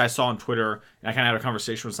 One thing that I saw on Twitter, and I kind of had a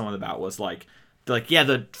conversation with someone about, was like, yeah,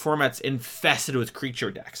 the format's infested with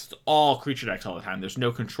creature decks. It's all creature decks all the time. There's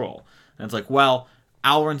no control. And it's like, well,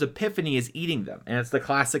 Alrund's Epiphany is eating them. And it's the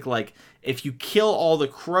classic, like, if you kill all the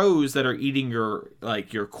crows that are eating your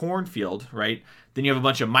cornfield, right, then you have a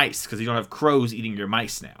bunch of mice because you don't have crows eating your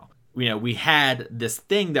mice now. You know, we had this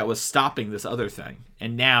thing that was stopping this other thing,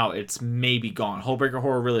 and now it's maybe gone. Hullbreaker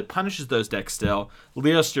Horror really punishes those decks still.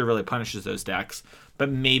 Leoster really punishes those decks, but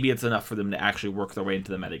maybe it's enough for them to actually work their way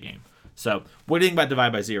into the metagame. So, what do you think about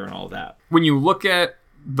Divide by Zero and all of that? When you look at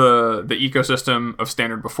the ecosystem of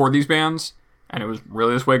Standard before these bans, and it was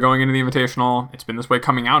really this way going into the Invitational, it's been this way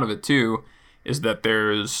coming out of it too, is that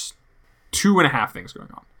there's 2.5 things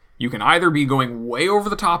going on. You can either be going way over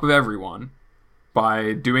the top of everyone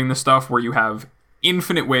by doing the stuff where you have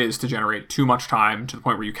infinite ways to generate too much time to the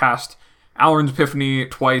point where you cast Alrund's Epiphany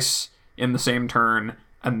twice in the same turn,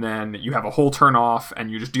 and then you have a whole turn off,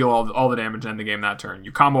 and you just deal all the damage and end the game that turn.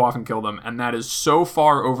 You combo off and kill them, and that is so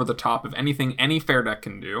far over the top of anything any fair deck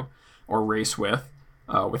can do, or race with,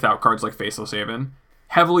 without cards like Faceless Haven.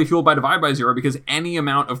 Heavily fueled by Divide by Zero, because any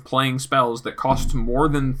amount of playing spells that costs more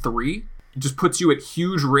than 3 just puts you at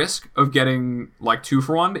huge risk of getting, like,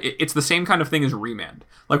 2-for-1. It's the same kind of thing as Remand.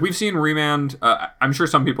 Like, we've seen Remand, I'm sure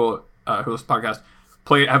some people who listen to the podcast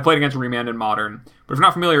have played against Remand in Modern, but if you're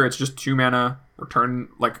not familiar, it's just 2 mana, return,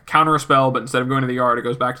 like, counter a spell, but instead of going to the yard, it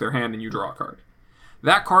goes back to their hand and you draw a card.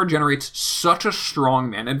 That card generates such a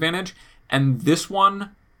strong mana advantage, and this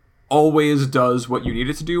one always does what you need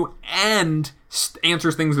it to do and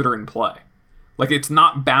answers things that are in play. Like, it's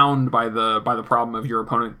not bound by the problem of your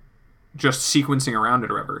opponent just sequencing around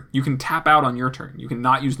it or whatever. You can tap out on your turn. You can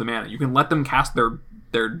not use the mana. You can let them cast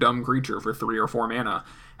their dumb creature for 3 or 4 mana,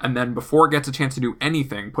 and then before it gets a chance to do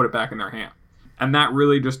anything, put it back in their hand. And that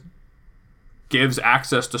really just gives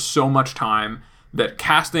access to so much time that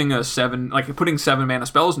casting putting 7 mana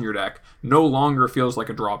spells in your deck no longer feels like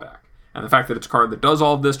a drawback. And the fact that it's a card that does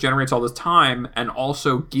all of this, generates all this time, and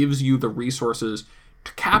also gives you the resources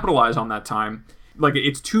to capitalize on that time, like,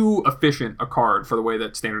 it's too efficient a card for the way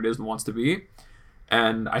that Standard is and wants to be.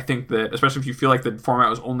 And I think that, especially if you feel like the format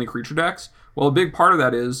was only creature decks, well, a big part of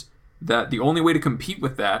that is that the only way to compete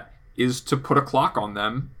with that is to put a clock on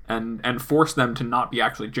them and force them to not be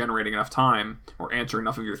actually generating enough time or answering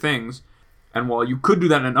enough of your things. And while you could do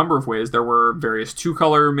that in a number of ways, there were various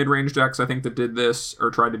 2-color mid-range decks, I think, that did this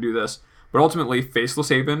or tried to do this. But ultimately, Faceless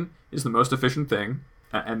Haven is the most efficient thing.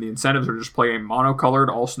 And the incentives are just play a mono-colored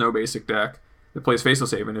all-snow basic deck that plays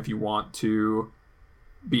Faceless Haven if you want to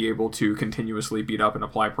be able to continuously beat up and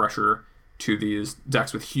apply pressure to these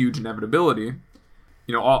decks with huge inevitability.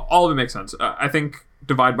 You know, all of it makes sense. I think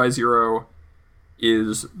Divide by Zero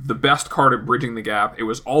is the best card at bridging the gap. It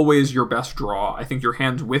was always your best draw. I think your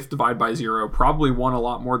hands with Divide by Zero probably won a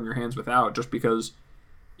lot more than your hands without, just because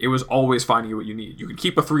it was always finding you what you need. You could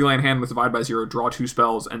keep a 3-land hand with Divide by Zero, draw 2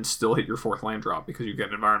 spells, and still hit your 4th land drop because you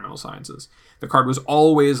get Environmental Sciences. The card was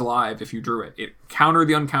always live if you drew it. It countered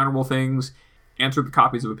the uncounterable things, answered the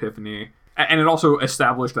copies of Epiphany, and it also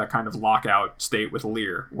established that kind of lockout state with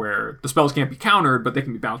Leer, where the spells can't be countered, but they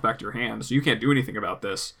can be bounced back to your hand, so you can't do anything about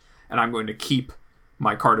this, and I'm going to keep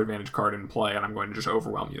my card advantage card in play, and I'm going to just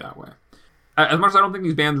overwhelm you that way. As much as I don't think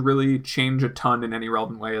these bans really change a ton in any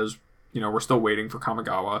relevant way, as, you know, we're still waiting for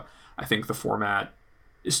Kamigawa, I think the format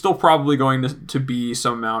is still probably going to be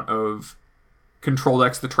some amount of control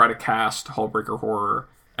decks that try to cast Hullbreaker Horror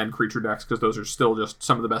and creature decks, because those are still just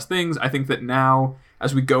some of the best things. I think that now,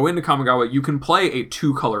 as we go into Kamigawa, you can play a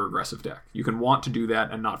 2-color aggressive deck. You can want to do that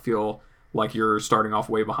and not feel like you're starting off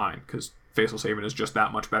way behind, because Faceless Haven is just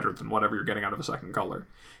that much better than whatever you're getting out of a second color.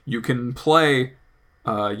 You can play,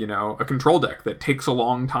 a control deck that takes a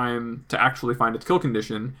long time to actually find its kill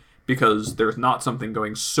condition, because there's not something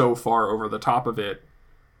going so far over the top of it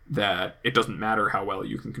that it doesn't matter how well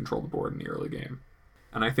you can control the board in the early game.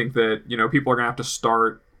 And I think that, people are going to have to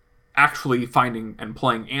start actually finding and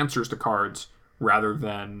playing answers to cards rather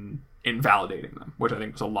than invalidating them, which I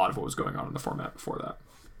think was a lot of what was going on in the format before that.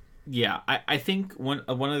 Yeah, I think one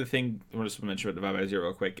other thing I want to mention about Divide by Zero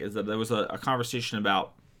real quick is that there was a conversation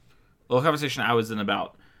I was in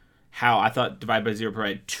about how I thought Divide by Zero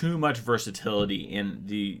provided too much versatility in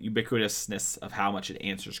the ubiquitousness of how much it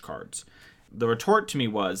answers cards. The retort to me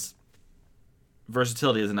was,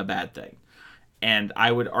 versatility isn't a bad thing. And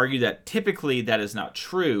I would argue that typically that is not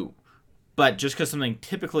true, but just because something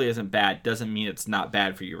typically isn't bad doesn't mean it's not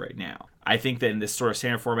bad for you right now. I think that in this sort of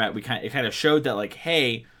standard format, it kind of showed that, like,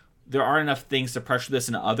 hey, there aren't enough things to pressure this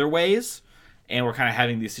in other ways, and we're kind of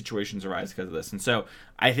having these situations arise because of this. And so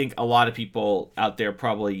I think a lot of people out there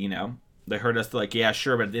probably, they heard us, they're like, yeah,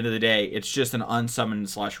 sure, but at the end of the day, it's just an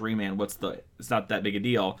unsummoned / remand. It's not that big a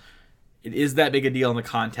deal. It is that big a deal in the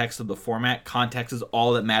context of the format. Context is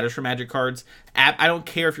all that matters for Magic cards. I don't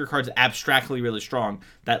care if your card's abstractly really strong.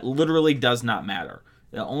 That literally does not matter.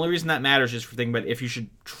 The only reason that matters is for thinking about if you should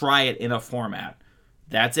try it in a format.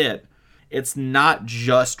 That's it. It's not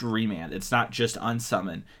just remand. It's not just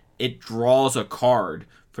unsummon. It draws a card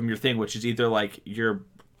from your thing, which is either like your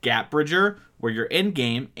Gap Bridger, where you're in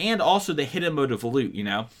game, and also the hidden mode of loot,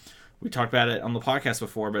 We talked about it on the podcast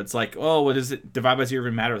before, but it's like, oh, what does it Divide by Zero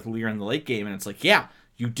even matter with Leer in the late game? And it's like, yeah,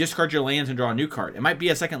 you discard your lands and draw a new card. It might be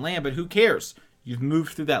a second land, but who cares? You've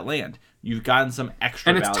moved through that land. You've gotten some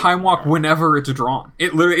extra value. And it's Time Walk whenever it's drawn.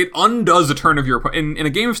 It undoes a turn of your opponent. In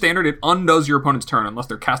a game of Standard, it undoes your opponent's turn unless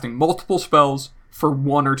they're casting multiple spells for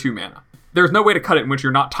 1 or 2 mana. There's no way to cut it in which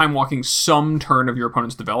you're not Time Walking some turn of your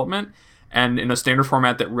opponent's development. And in a Standard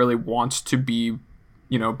format that really wants to be,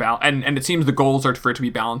 and it seems the goals are for it to be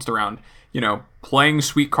balanced around, playing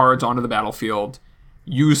sweet cards onto the battlefield,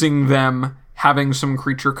 using them, having some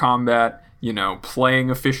creature combat, playing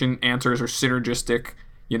efficient answers or synergistic,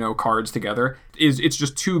 cards together. It's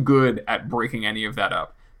just too good at breaking any of that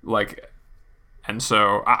up. And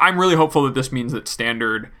so I'm really hopeful that this means that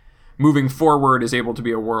Standard moving forward is able to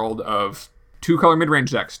be a world of 2-color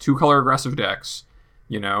mid-range decks, 2-color aggressive decks,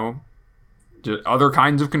 other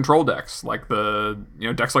kinds of control decks, like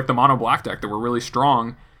decks like the mono black deck that were really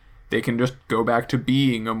strong. They can just go back to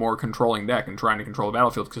being a more controlling deck and trying to control the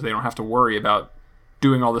battlefield because they don't have to worry about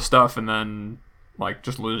doing all this stuff and then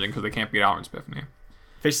just losing because they can't beat Alrund's Epiphany.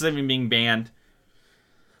 Faceless Haven being banned,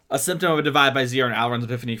 a symptom of a Divide by Zero and Alrund's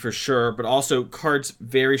Epiphany for sure, but also cards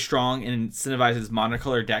very strong and incentivizes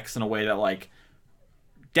monocolor decks in a way that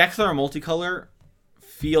decks that are multicolor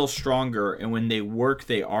feel stronger, and when they work,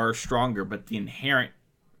 they are stronger, but the inherent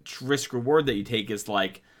risk reward that you take is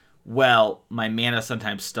well, my mana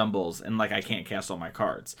sometimes stumbles and like I can't cast all my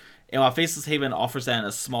cards. And while Faceless Haven offers that in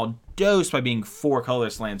a small dose by being 4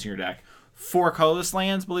 colorless lands in your deck, 4 colorless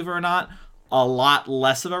lands, believe it or not, a lot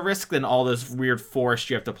less of a risk than all those weird forest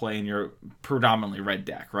you have to play in your predominantly red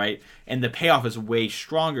deck, right? And the payoff is way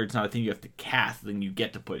stronger. It's not a thing you have to cast than you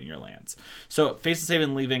get to put in your lands. So Faceless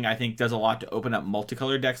Haven leaving, I think, does a lot to open up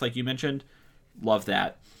multicolored decks like you mentioned. Love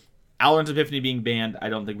that. Alrund's Epiphany being banned, I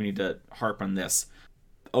don't think we need to harp on this.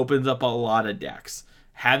 Opens up a lot of decks.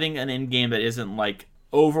 Having an end game that isn't like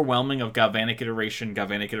overwhelming of Galvanic Iteration,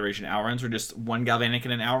 Alruns, or just one Galvanic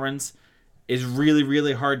and an Alruns is really,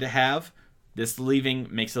 really hard to have. This leaving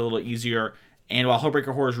makes it a little easier. And while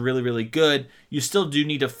Hullbreaker Horror is really, really good, you still do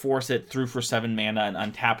need to force it through for 7 mana and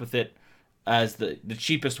untap with it as the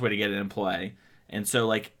cheapest way to get it in play. And so,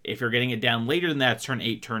 like, if you're getting it down later than that, turn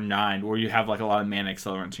 8, turn 9, where you have, like, a lot of mana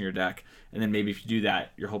accelerants in your deck. And then maybe if you do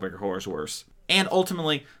that, your Hullbreaker Horror is worse. And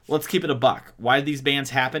ultimately, let's keep it a buck. Why did these bans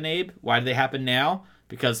happen, Abe? Why do they happen now?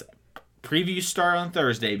 Because previews start on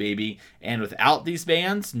Thursday, baby. And without these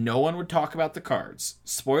bans, no one would talk about the cards.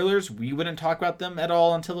 Spoilers, we wouldn't talk about them at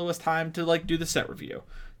all until it was time to, like, do the set review.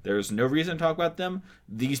 There's no reason to talk about them.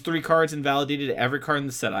 These 3 cards invalidated every card in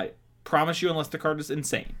the set. I promise you, unless the card is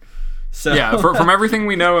insane. So yeah, from everything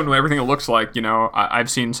we know and everything it looks like, you know,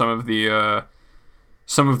 I've seen some of the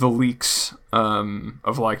leaks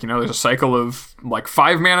of, like, you know, there's a cycle of like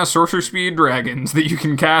 5 mana sorcerer speed dragons that you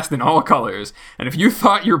can cast in all colors. And if you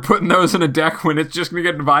thought you're putting those in a deck when it's just gonna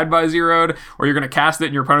get divide by zeroed, or you're gonna cast it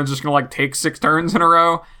and your opponent's just gonna like take 6 turns in a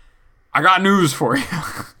row, I got news for you.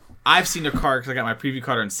 I've seen a card because I got my preview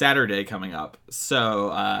card on Saturday coming up.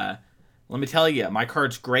 So let me tell you, my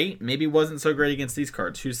card's great. Maybe wasn't so great against these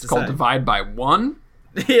cards. Who's to say? It's called divide by 1.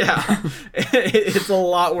 Yeah, it's a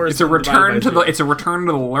lot worse. It's a return to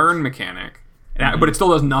the learn mechanic, but it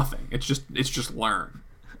still does nothing. It's just learn.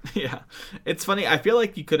 Yeah, it's funny. I feel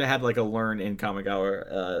like you could have had like a learn in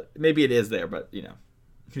Kamigawa. Maybe it is there, but you know,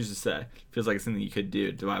 who's to say? Feels like it's something you could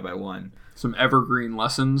do. Divide by 1. Some evergreen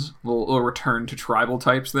lessons. Little return to tribal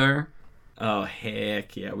types there. Oh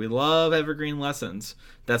heck yeah, we love evergreen lessons.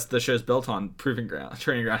 That's the show's built on training ground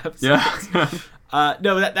episodes. Yeah.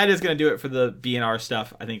 No, that is going to do it for the BNR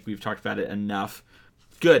stuff. I think we've talked about it enough.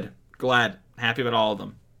 Good. Glad. Happy about all of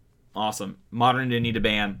them. Awesome. Modern didn't need a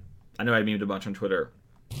ban. I know I memed a bunch on Twitter.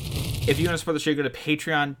 If you want to support the show, go to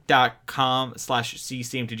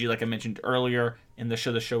patreon.com/ccmtg like I mentioned earlier in the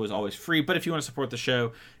show is always free. But if you want to support the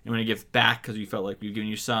show and want to give back because you felt like we've given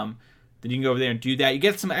you some, then you can go over there and do that. You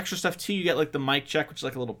get some extra stuff too. You get like the mic check, which is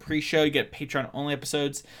like a little pre-show. You get Patreon-only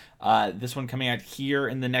episodes. This one coming out here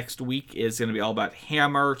in the next week is going to be all about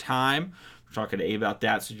Hammer Time. We're talking to Abe about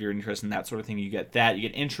that, so if you're interested in that sort of thing, you get that. You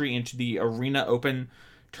get entry into the Arena Open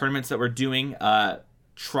tournaments that we're doing bi-monthly,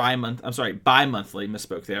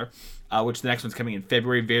 misspoke there, which the next one's coming in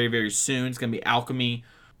February, very, very soon. It's going to be Alchemy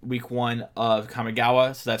week 1 of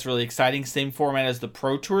Kamigawa, so that's really exciting. Same format as the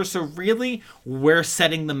Pro Tour, so really we're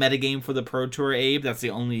setting the metagame for the Pro Tour, Abe. That's the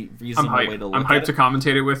only reasonable way to look at it. I'm hyped to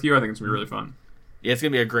commentate it with you. I think it's going to be really fun. Yeah, it's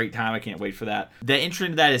going to be a great time. I can't wait for that. The entry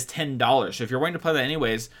into that is $10, so if you're wanting to play that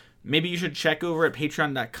anyways, maybe you should check over at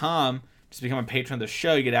patreon.com. Just become a patron of the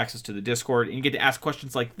show. You get access to the Discord, and you get to ask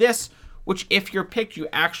questions like this, which if you're picked, you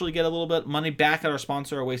actually get a little bit of money back at our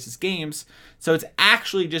sponsor, Oasis Games. So it's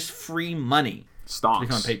actually just free money. Stonks. To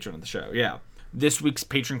become a patron of the show, yeah. This week's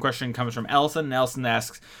patron question comes from Ellison, and Ellison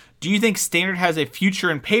asks, do you think Standard has a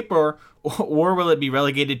future in paper, or will it be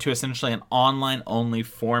relegated to essentially an online-only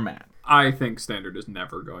format? I think Standard is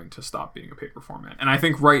never going to stop being a paper format. And I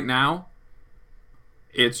think right now,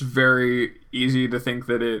 it's very easy to think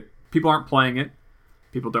that people aren't playing it.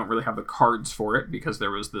 People don't really have the cards for it because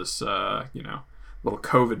there was this, little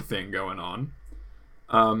COVID thing going on.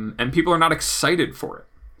 And people are not excited for it.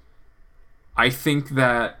 I think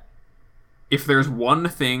that if there's one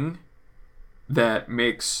thing that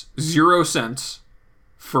makes 0 sense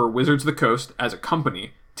for Wizards of the Coast as a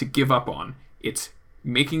company to give up on, it's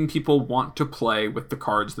making people want to play with the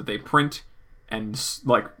cards that they print and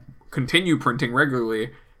like continue printing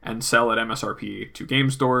regularly and sell at MSRP to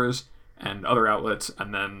game stores and other outlets,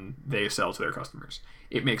 and then they sell to their customers.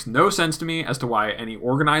 It makes no sense to me as to why any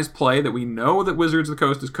organized play that we know that Wizards of the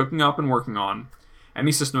Coast is cooking up and working on,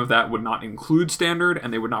 any system of that would not include Standard,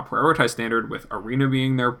 and they would not prioritize Standard, with Arena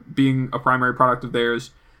being a primary product of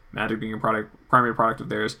theirs, Magic being a primary product of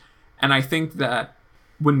theirs. And I think that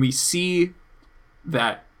when we see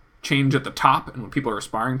that change at the top and what people are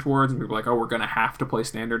aspiring towards, and people are like, oh, we're going to have to play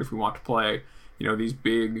Standard if we want to play, these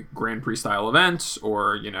big Grand Prix style events,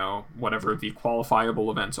 or, whatever the qualifiable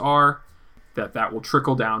events are, that will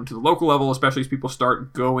trickle down to the local level, especially as people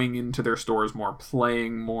start going into their stores more,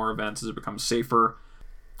 playing more events as it becomes safer,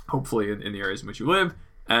 hopefully in the areas in which you live.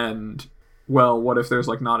 And, well, what if there's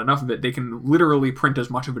like not enough of it? They can literally print as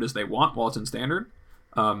much of it as they want while it's in standard.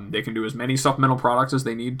 They can do as many supplemental products as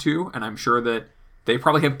they need to, and I'm sure that they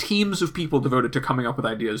probably have teams of people devoted to coming up with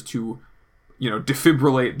ideas to,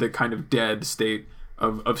 defibrillate the kind of dead state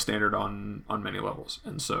of standard on many levels.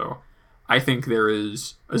 And so I think there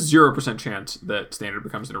is a 0% chance that standard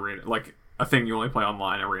becomes an arena, like a thing you only play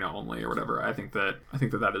online, arena only, or whatever. I think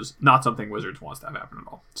that is not something Wizards wants to have happen at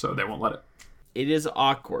all. So they won't let it. It is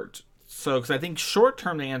awkward. So, because I think short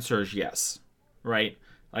term the answer is yes, right?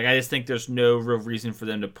 Like, I just think there's no real reason for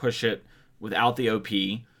them to push it without the OP.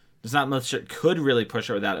 There's not much that could really push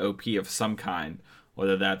it without OP of some kind,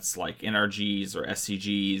 whether that's like NRGs or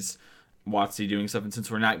SCGs, WotC doing stuff. And since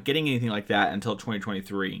we're not getting anything like that until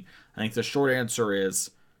 2023, I think the short answer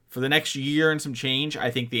is, for the next year and some change,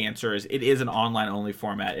 I think the answer is it is an online-only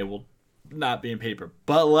format. It will not be in paper.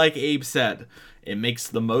 But like Abe said, it makes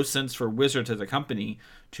the most sense for Wizards as a company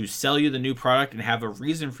to sell you the new product and have a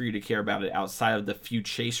reason for you to care about it outside of the few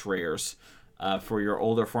chase rares for your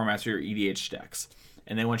older formats or your EDH decks.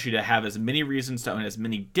 And they want you to have as many reasons to own as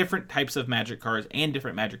many different types of Magic cards and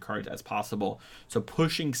different Magic cards as possible. So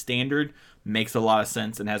pushing standard makes a lot of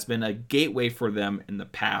sense and has been a gateway for them in the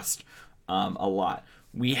past a lot.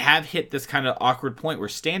 We have hit this kind of awkward point where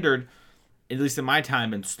standard, at least in my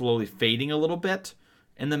time, been slowly fading a little bit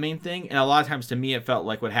in the main thing. And a lot of times to me, it felt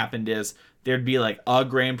like what happened is there'd be like a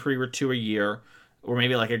Grand Prix or two a year, or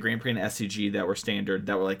maybe like a Grand Prix and SCG that were standard,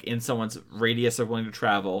 that were like in someone's radius of willing to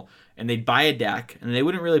travel, and they'd buy a deck, and they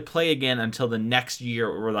wouldn't really play again until the next year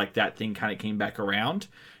where like that thing kind of came back around.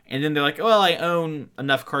 And then they're like, well, I own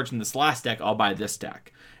enough cards in this last deck, I'll buy this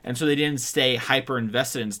deck. And so they didn't stay hyper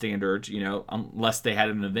invested in standard, unless they had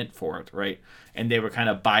an event for it, right? And they would kind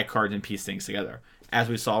of buy cards and piece things together, as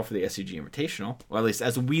we saw for the SCG Invitational, or at least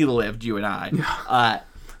as we lived, you and I.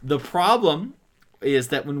 The problem is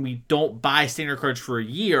that when we don't buy standard cards for a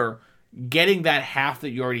year, getting that half that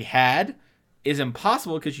you already had is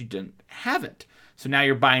impossible because you didn't have it. So now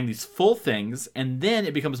you're buying these full things, and then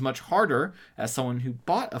it becomes much harder as someone who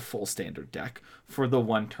bought a full standard deck for the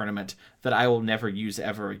one tournament that I will never use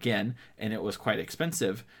ever again, and it was quite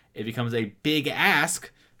expensive. It becomes a big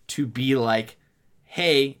ask to be like,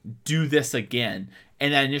 hey, do this again.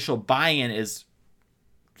 And that initial buy-in is,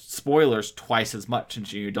 spoilers, twice as much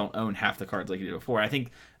since you don't own half the cards like you did before. I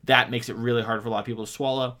think that makes it really hard for a lot of people to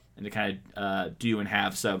swallow and to kind of do and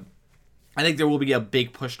have. So I think there will be a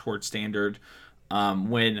big push towards standard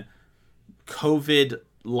when COVID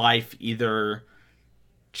life either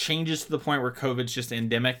changes to the point where COVID's just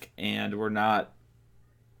endemic and we're not,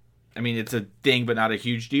 it's a thing but not a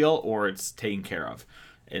huge deal, or it's taken care of.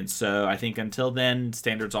 And so I think until then,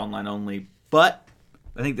 standard's online only. But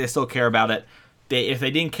I think they still care about it. If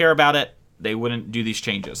they didn't care about it, they wouldn't do these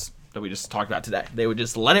changes that we just talked about today. They would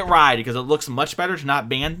just let it ride because it looks much better to not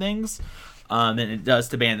ban things than it does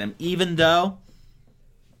to ban them. Even though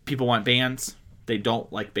people want bans, they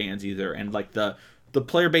don't like bans either. And like the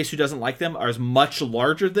player base who doesn't like them are much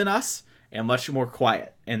larger than us and much more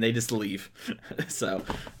quiet, and they just leave. So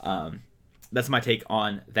that's my take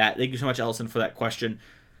on that. Thank you so much, Ellison, for that question.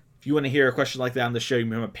 If you want to hear a question like that on the show, you can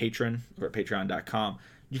become a patron over at patreon.com.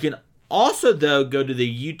 You can also, though, go to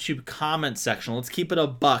the YouTube comment section. Let's keep it a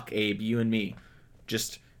buck, Abe, you and me.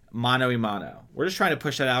 Just mano-a-mano. We're just trying to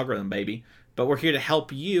push that algorithm, baby. But we're here to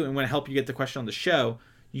help you, and want to help you get the question on the show.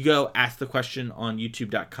 You go ask the question on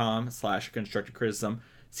youtube.com/constructive criticism,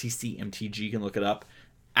 CCMTG, you can look it up.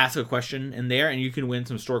 Ask a question in there, and you can win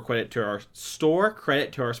some store credit to our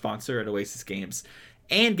sponsor at Oasis Games,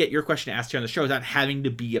 and get your question asked here on the show without having to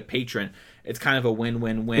be a patron. It's kind of a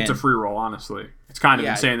win-win-win. It's a free roll, honestly. It's kind of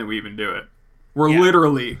insane that we even do it. We're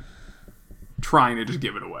literally trying to just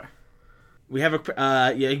give it away. We have a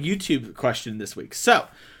YouTube question this week. So,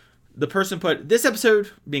 the person put, this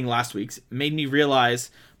episode, being last week's, made me realize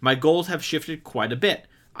my goals have shifted quite a bit.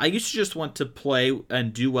 I used to just want to play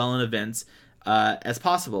and do well in events as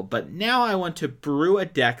possible, but now I want to brew a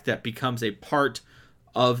deck that becomes a part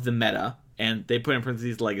of the meta. And they put in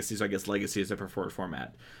parentheses legacy, so I guess legacy is a preferred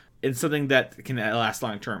format. It's something that can last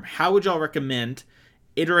long term. How would y'all recommend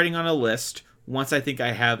iterating on a list once I think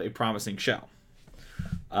I have a promising shell?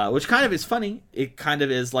 Which kind of is funny. It kind of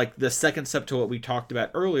is like the second step to what we talked about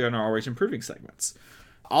earlier in our Always Improving segments.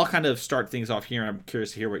 I'll kind of start things off here, and I'm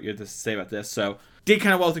curious to hear what you have to say about this. So, did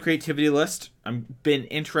kind of well with the creativity list. I've been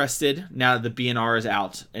interested, now that the BNR is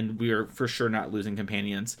out, and we are for sure not losing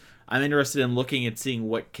companions. I'm interested in looking and seeing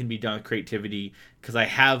what can be done with creativity, because I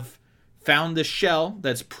have found this shell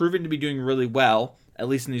that's proven to be doing really well, at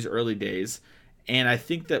least in these early days. And I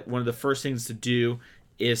think that one of the first things to do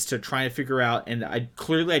is to try and figure out and I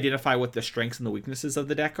clearly identify what the strengths and the weaknesses of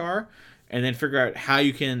the deck are, and then figure out how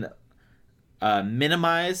you can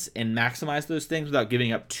minimize and maximize those things without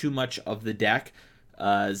giving up too much of the deck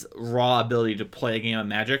raw ability to play a game of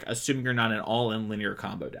Magic, assuming you're not an all-in linear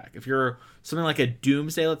combo deck. If you're something like a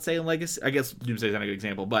Doomsday, let's say in Legacy, I guess Doomsday is not a good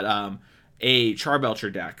example, but a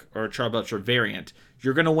Charbelcher deck or a Charbelcher variant,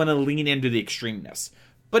 you're going to want to lean into the extremeness.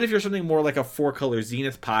 But if you're something more like a 4-color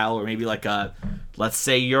Zenith pile, or maybe like let's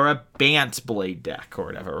say you're a Bant Blade deck or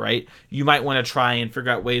whatever, right? You might want to try and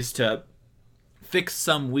figure out ways to fix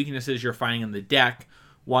some weaknesses you're finding in the deck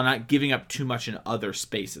while not giving up too much in other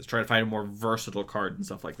spaces. Try to find a more versatile card and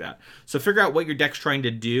stuff like that. So figure out what your deck's trying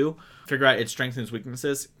to do, figure out its strengths and its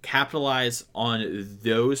weaknesses, capitalize on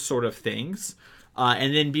those sort of things,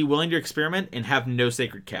 and then be willing to experiment and have no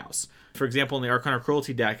sacred cows. For example, in the Arcana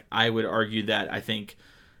Cruelty deck, I would argue that I think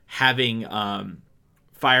having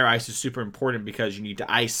Fire Ice is super important because you need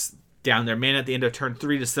to ice down their mana at the end of turn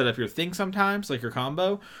 3 to set up your thing sometimes, like your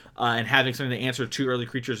combo, and having something to answer 2 early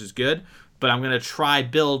creatures is good. But I'm going to try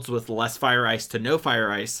builds with less Fire Ice to no Fire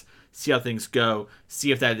Ice, see how things go,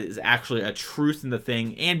 see if that is actually a truth in the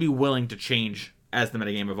thing, and be willing to change as the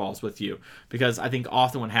metagame evolves with you. Because I think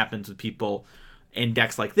often what happens with people in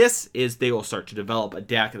decks like this is they will start to develop a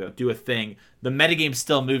deck, they'll do a thing. The metagame's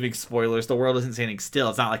still moving, spoilers, the world isn't standing still.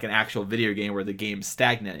 It's not like an actual video game where the game's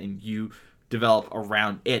stagnant and you develop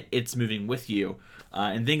around it. It's moving with you.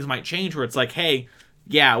 And things might change where it's like, hey,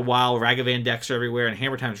 yeah, while Ragavan decks are everywhere and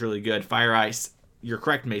Hammer Time's really good, Fire Ice, you're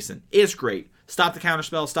correct, Mason, is great. Stop the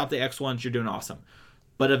counterspell, stop the X1s, you're doing awesome.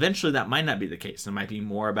 But eventually that might not be the case. It might be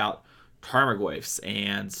more about Tarmogoyfs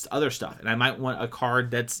and other stuff. And I might want a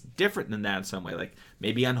card that's different than that in some way, like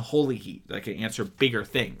maybe Unholy Heat, that can answer bigger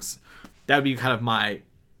things. That would be kind of my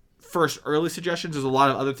first early suggestions. There's a lot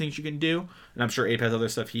of other things you can do, and I'm sure Abe has other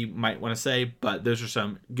stuff he might want to say, but those are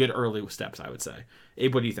some good early steps, I would say.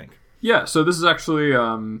 Abe, what do you think? Yeah, so this is actually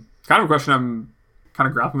kind of a question I'm kind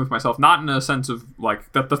of grappling with myself, not in a sense of,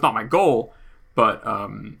 like, that's not my goal, but,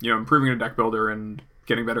 improving a deck builder and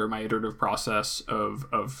getting better at my iterative process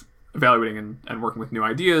of evaluating and working with new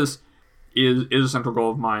ideas is a central goal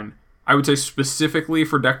of mine. I would say specifically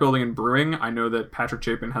for deck building and brewing, I know that Patrick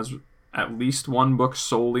Chapin has at least one book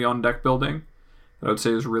solely on deck building that I would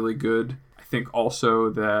say is really good. I think also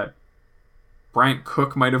that Bryant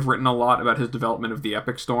Cook might have written a lot about his development of the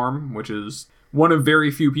Epic Storm, which is one of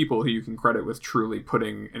very few people who you can credit with truly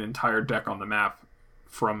putting an entire deck on the map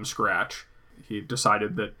from scratch. He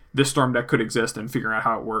decided that this Storm deck could exist and figuring out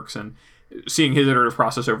how it works, and seeing his iterative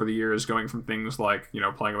process over the years, going from things like,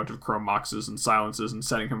 playing a bunch of Chrome Moxes and Silences and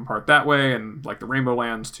setting him apart that way, and like the Rainbow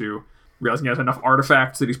Lands, to realizing he has enough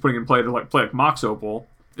artifacts that he's putting in play to play like Mox Opal.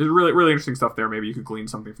 There's really, really interesting stuff there. Maybe you could glean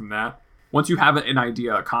something from that. Once you have an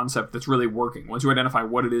idea, a concept that's really working, once you identify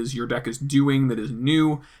what it is your deck is doing that is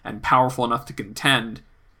new and powerful enough to contend,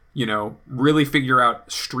 really figure out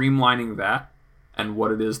streamlining that and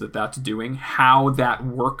what it is that's doing, how that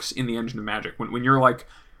works in the engine of Magic. When you're like,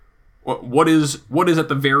 what is at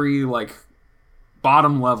the very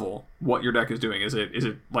bottom level what your deck is doing? Is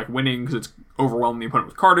it like winning because it's overwhelming the opponent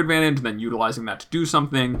with card advantage and then utilizing that to do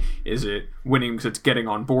something? Is it winning because it's getting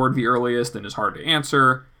on board the earliest and is hard to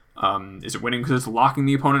answer? Is it winning because it's locking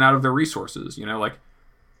the opponent out of their resources?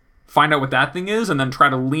 Find out what that thing is and then try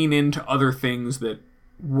to lean into other things that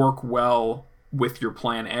work well with your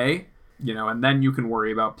plan A, and then you can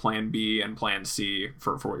worry about plan B and plan C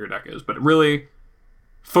for what your deck is. But really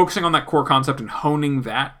focusing on that core concept and honing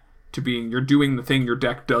that to being you're doing the thing your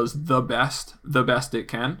deck does the best it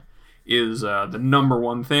can is the number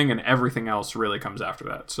one thing, and everything else really comes after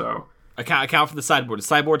that. So account for the sideboard. The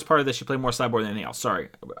sideboard's part of this. You play more sideboard than anything else. Sorry,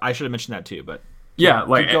 I should have mentioned that too. But yeah,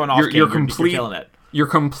 like keep going off you're complete. You're killing it. Your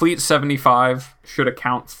complete 75 should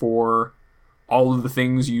account for all of the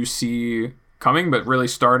things you see coming, but really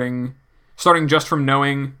starting just from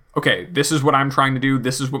knowing, okay, this is what I'm trying to do.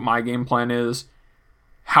 This is what my game plan is.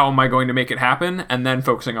 How am I going to make it happen? And then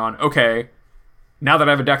focusing on, okay, now that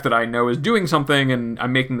I have a deck that I know is doing something and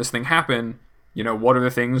I'm making this thing happen, what are the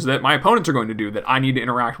things that my opponents are going to do that I need to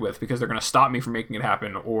interact with because they're going to stop me from making it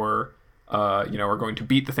happen, or, are going to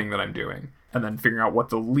beat the thing that I'm doing. And then figuring out what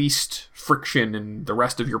the least friction in the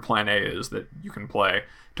rest of your plan A is that you can play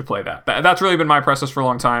to play that. That's really been my process for a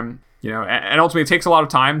long time. And ultimately it takes a lot of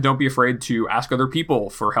time. Don't be afraid to ask other people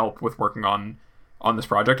for help with working on this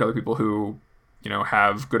project, other people who,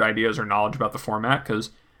 have good ideas or knowledge about the format, because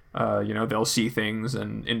They'll see things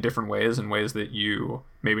and in different ways, in ways that you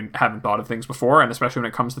maybe haven't thought of things before, and especially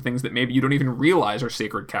when it comes to things that maybe you don't even realize are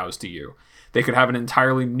sacred cows to you. They could have an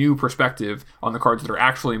entirely new perspective on the cards that are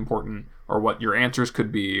actually important, or what your answers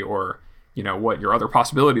could be, or what your other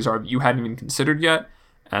possibilities are that you hadn't even considered yet.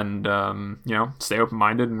 And stay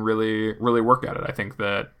open-minded and really, really work at it. I think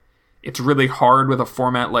that it's really hard with a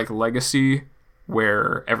format like Legacy,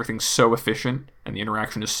 where everything's so efficient and the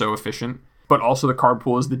interaction is so efficient, but also the card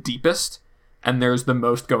pool is the deepest and there's the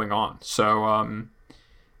most going on. So,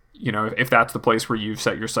 if that's the place where you've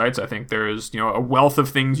set your sights, I think there's, a wealth of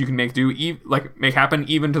things you can make happen,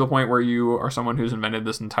 even to the point where you are someone who's invented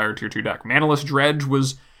this entire tier 2 deck. Manaless Dredge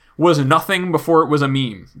was nothing before it was a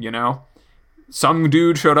meme, Some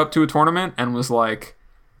dude showed up to a tournament and was like,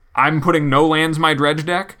 I'm putting no lands in my Dredge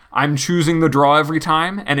deck. I'm choosing the draw every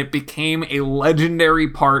time. And it became a legendary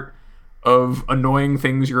part of annoying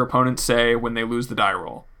things your opponents say when they lose the die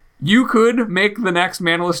roll. You could make the next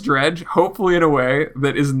Manaless Dredge, hopefully in a way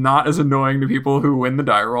that is not as annoying to people who win the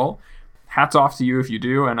die roll. Hats off to you if you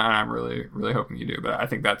do, and I'm really, really hoping you do. But I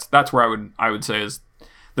think that's where I would say is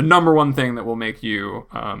the number one thing that will make you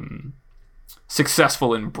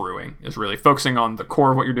successful in brewing, is really focusing on the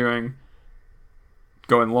core of what you're doing,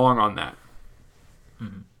 going long on that.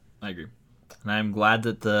 I agree. And I'm glad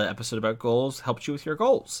that the episode about goals helped you with your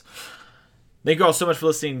goals. Thank you all so much for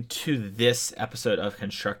listening to this episode of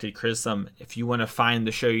Constructed Criticism. If you want to find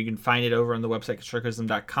the show, you can find it over on the website,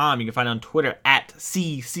 constructedcriticism.com. You can find it on Twitter at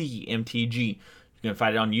CCMTG. You can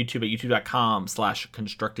find it on YouTube at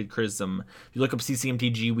youtube.com/constructedcriticism. If you look up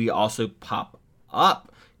CCMTG, we also pop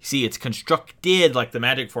up. You see, it's constructed like the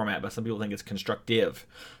Magic format, but some people think it's constructive.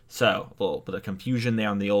 So, a little bit of confusion there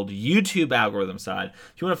on the old YouTube algorithm side.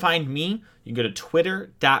 If you want to find me, you can go to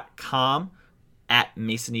twitter.com at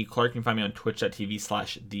Mason E. Clark. You can find me on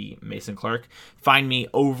twitch.tv/TheMasonClark. Find me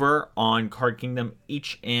over on Card Kingdom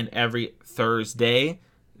each and every Thursday.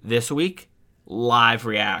 This week, live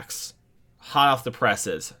reacts. Hot off the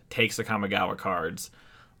presses. Takes the Kamigawa cards.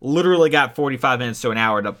 Literally got 45 minutes to an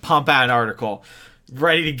hour to pump out an article.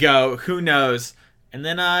 Ready to go. Who knows? And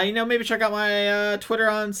then, maybe check out my Twitter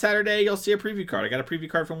on Saturday. You'll see a preview card. I got a preview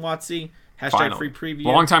card from WotC. #free preview.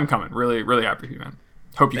 Long time coming. Really, really happy for you, man.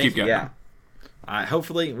 Hope you keep getting them.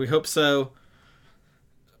 Hopefully, we hope so.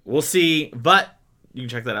 We'll see. But you can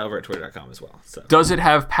check that out over at twitter.com as well. So. Does it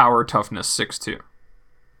have power toughness 6-2?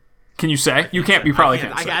 Can you say? You can't. You probably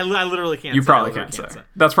can't say. I literally can't. You probably can't say.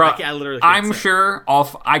 That's probably. I literally can't I'm sure.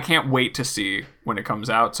 I can't wait to see when it comes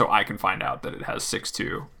out, so I can find out that it has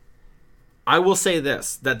 6-2. I will say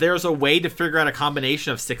this: that there's a way to figure out a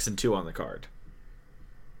combination of 6 and 2 on the card.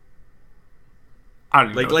 I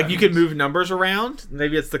don't even know like you can move numbers around.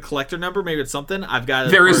 Maybe it's the collector number. Maybe it's something. I've got.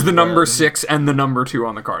 There is the number 6 and the number 2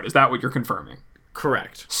 on the card. Is that what you're confirming?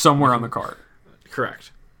 Correct. Somewhere on the card. Correct.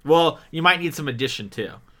 Well, you might need some addition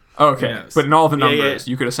too. Okay, but in all the numbers,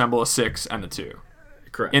 you could assemble a 6 and a 2.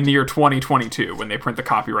 Correct. In the year 2022, when they print the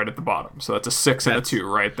copyright at the bottom, so that's a 6 and a 2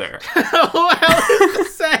 right there. What else to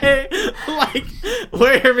say?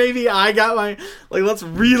 Where maybe I got my let's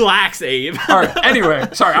relax, Abe. All right. Anyway,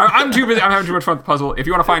 sorry, I'm too busy. I'm having too much fun with the puzzle. If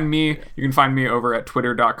you want to find me, you can find me over at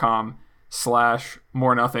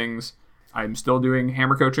twitter.com/morenothings. I'm still doing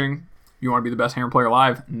hammer coaching. If you want to be the best hammer player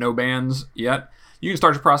alive, no bans yet. You can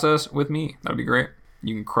start your process with me. That'd be great.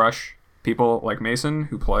 You can crush people like Mason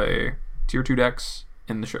who play tier 2 decks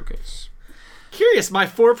in the showcase. Curious, my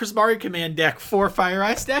 4 Prismari Command deck, 4 Fire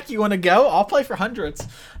Ice deck. You want to go? I'll play for hundreds.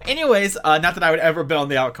 Anyways, not that I would ever bet on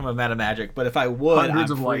the outcome of Meta Magic, but if I would, hundreds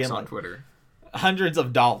of likes on Twitter. Hundreds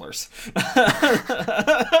of dollars.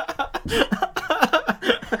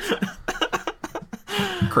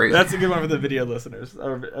 Crazy. That's a good one for the video listeners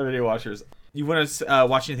or video watchers. You want to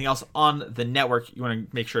watch anything else on the network, you want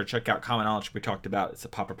to make sure to check out Common Knowledge we talked about. It's a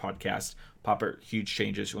Popper podcast. Popper, huge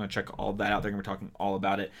changes. You want to check all that out. They're going to be talking all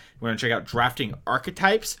about it. You want to check out Drafting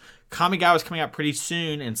Archetypes. Kamigawa is coming out pretty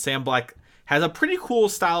soon, and Sam Black has a pretty cool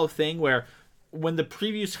style of thing where when the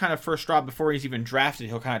previews kind of first drop before he's even drafted,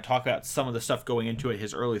 he'll kind of talk about some of the stuff going into it,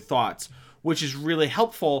 his early thoughts, which is really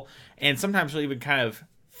helpful. And sometimes he'll even kind of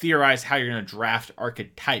theorize how you're going to draft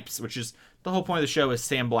archetypes, which is the whole point of the show is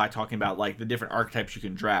Sam Black talking about the different archetypes you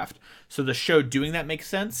can draft. So the show doing that makes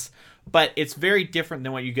sense, but it's very different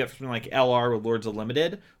than what you get from LR with Lords of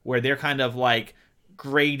Limited, where they're kind of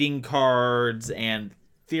grading cards and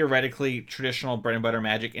theoretically traditional bread and butter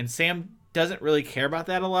Magic. And Sam doesn't really care about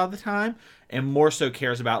that a lot of the time, and more so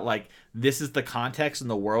cares about this is the context and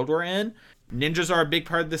the world we're in. Ninjas are a big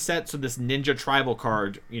part of the set, so this ninja tribal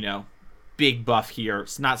card, big buff here.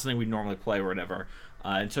 It's not something we normally play or whatever.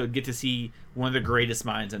 And so get to see one of the greatest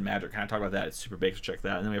minds in Magic kind of talk about that. It's super big, so check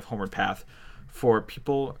that. And then we have Homeward Path for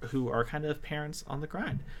people who are kind of parents on the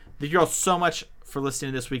grind. Thank you all so much for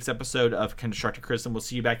listening to this week's episode of Constructive Criticism. We'll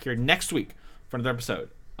see you back here next week for another episode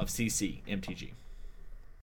of CC MTG.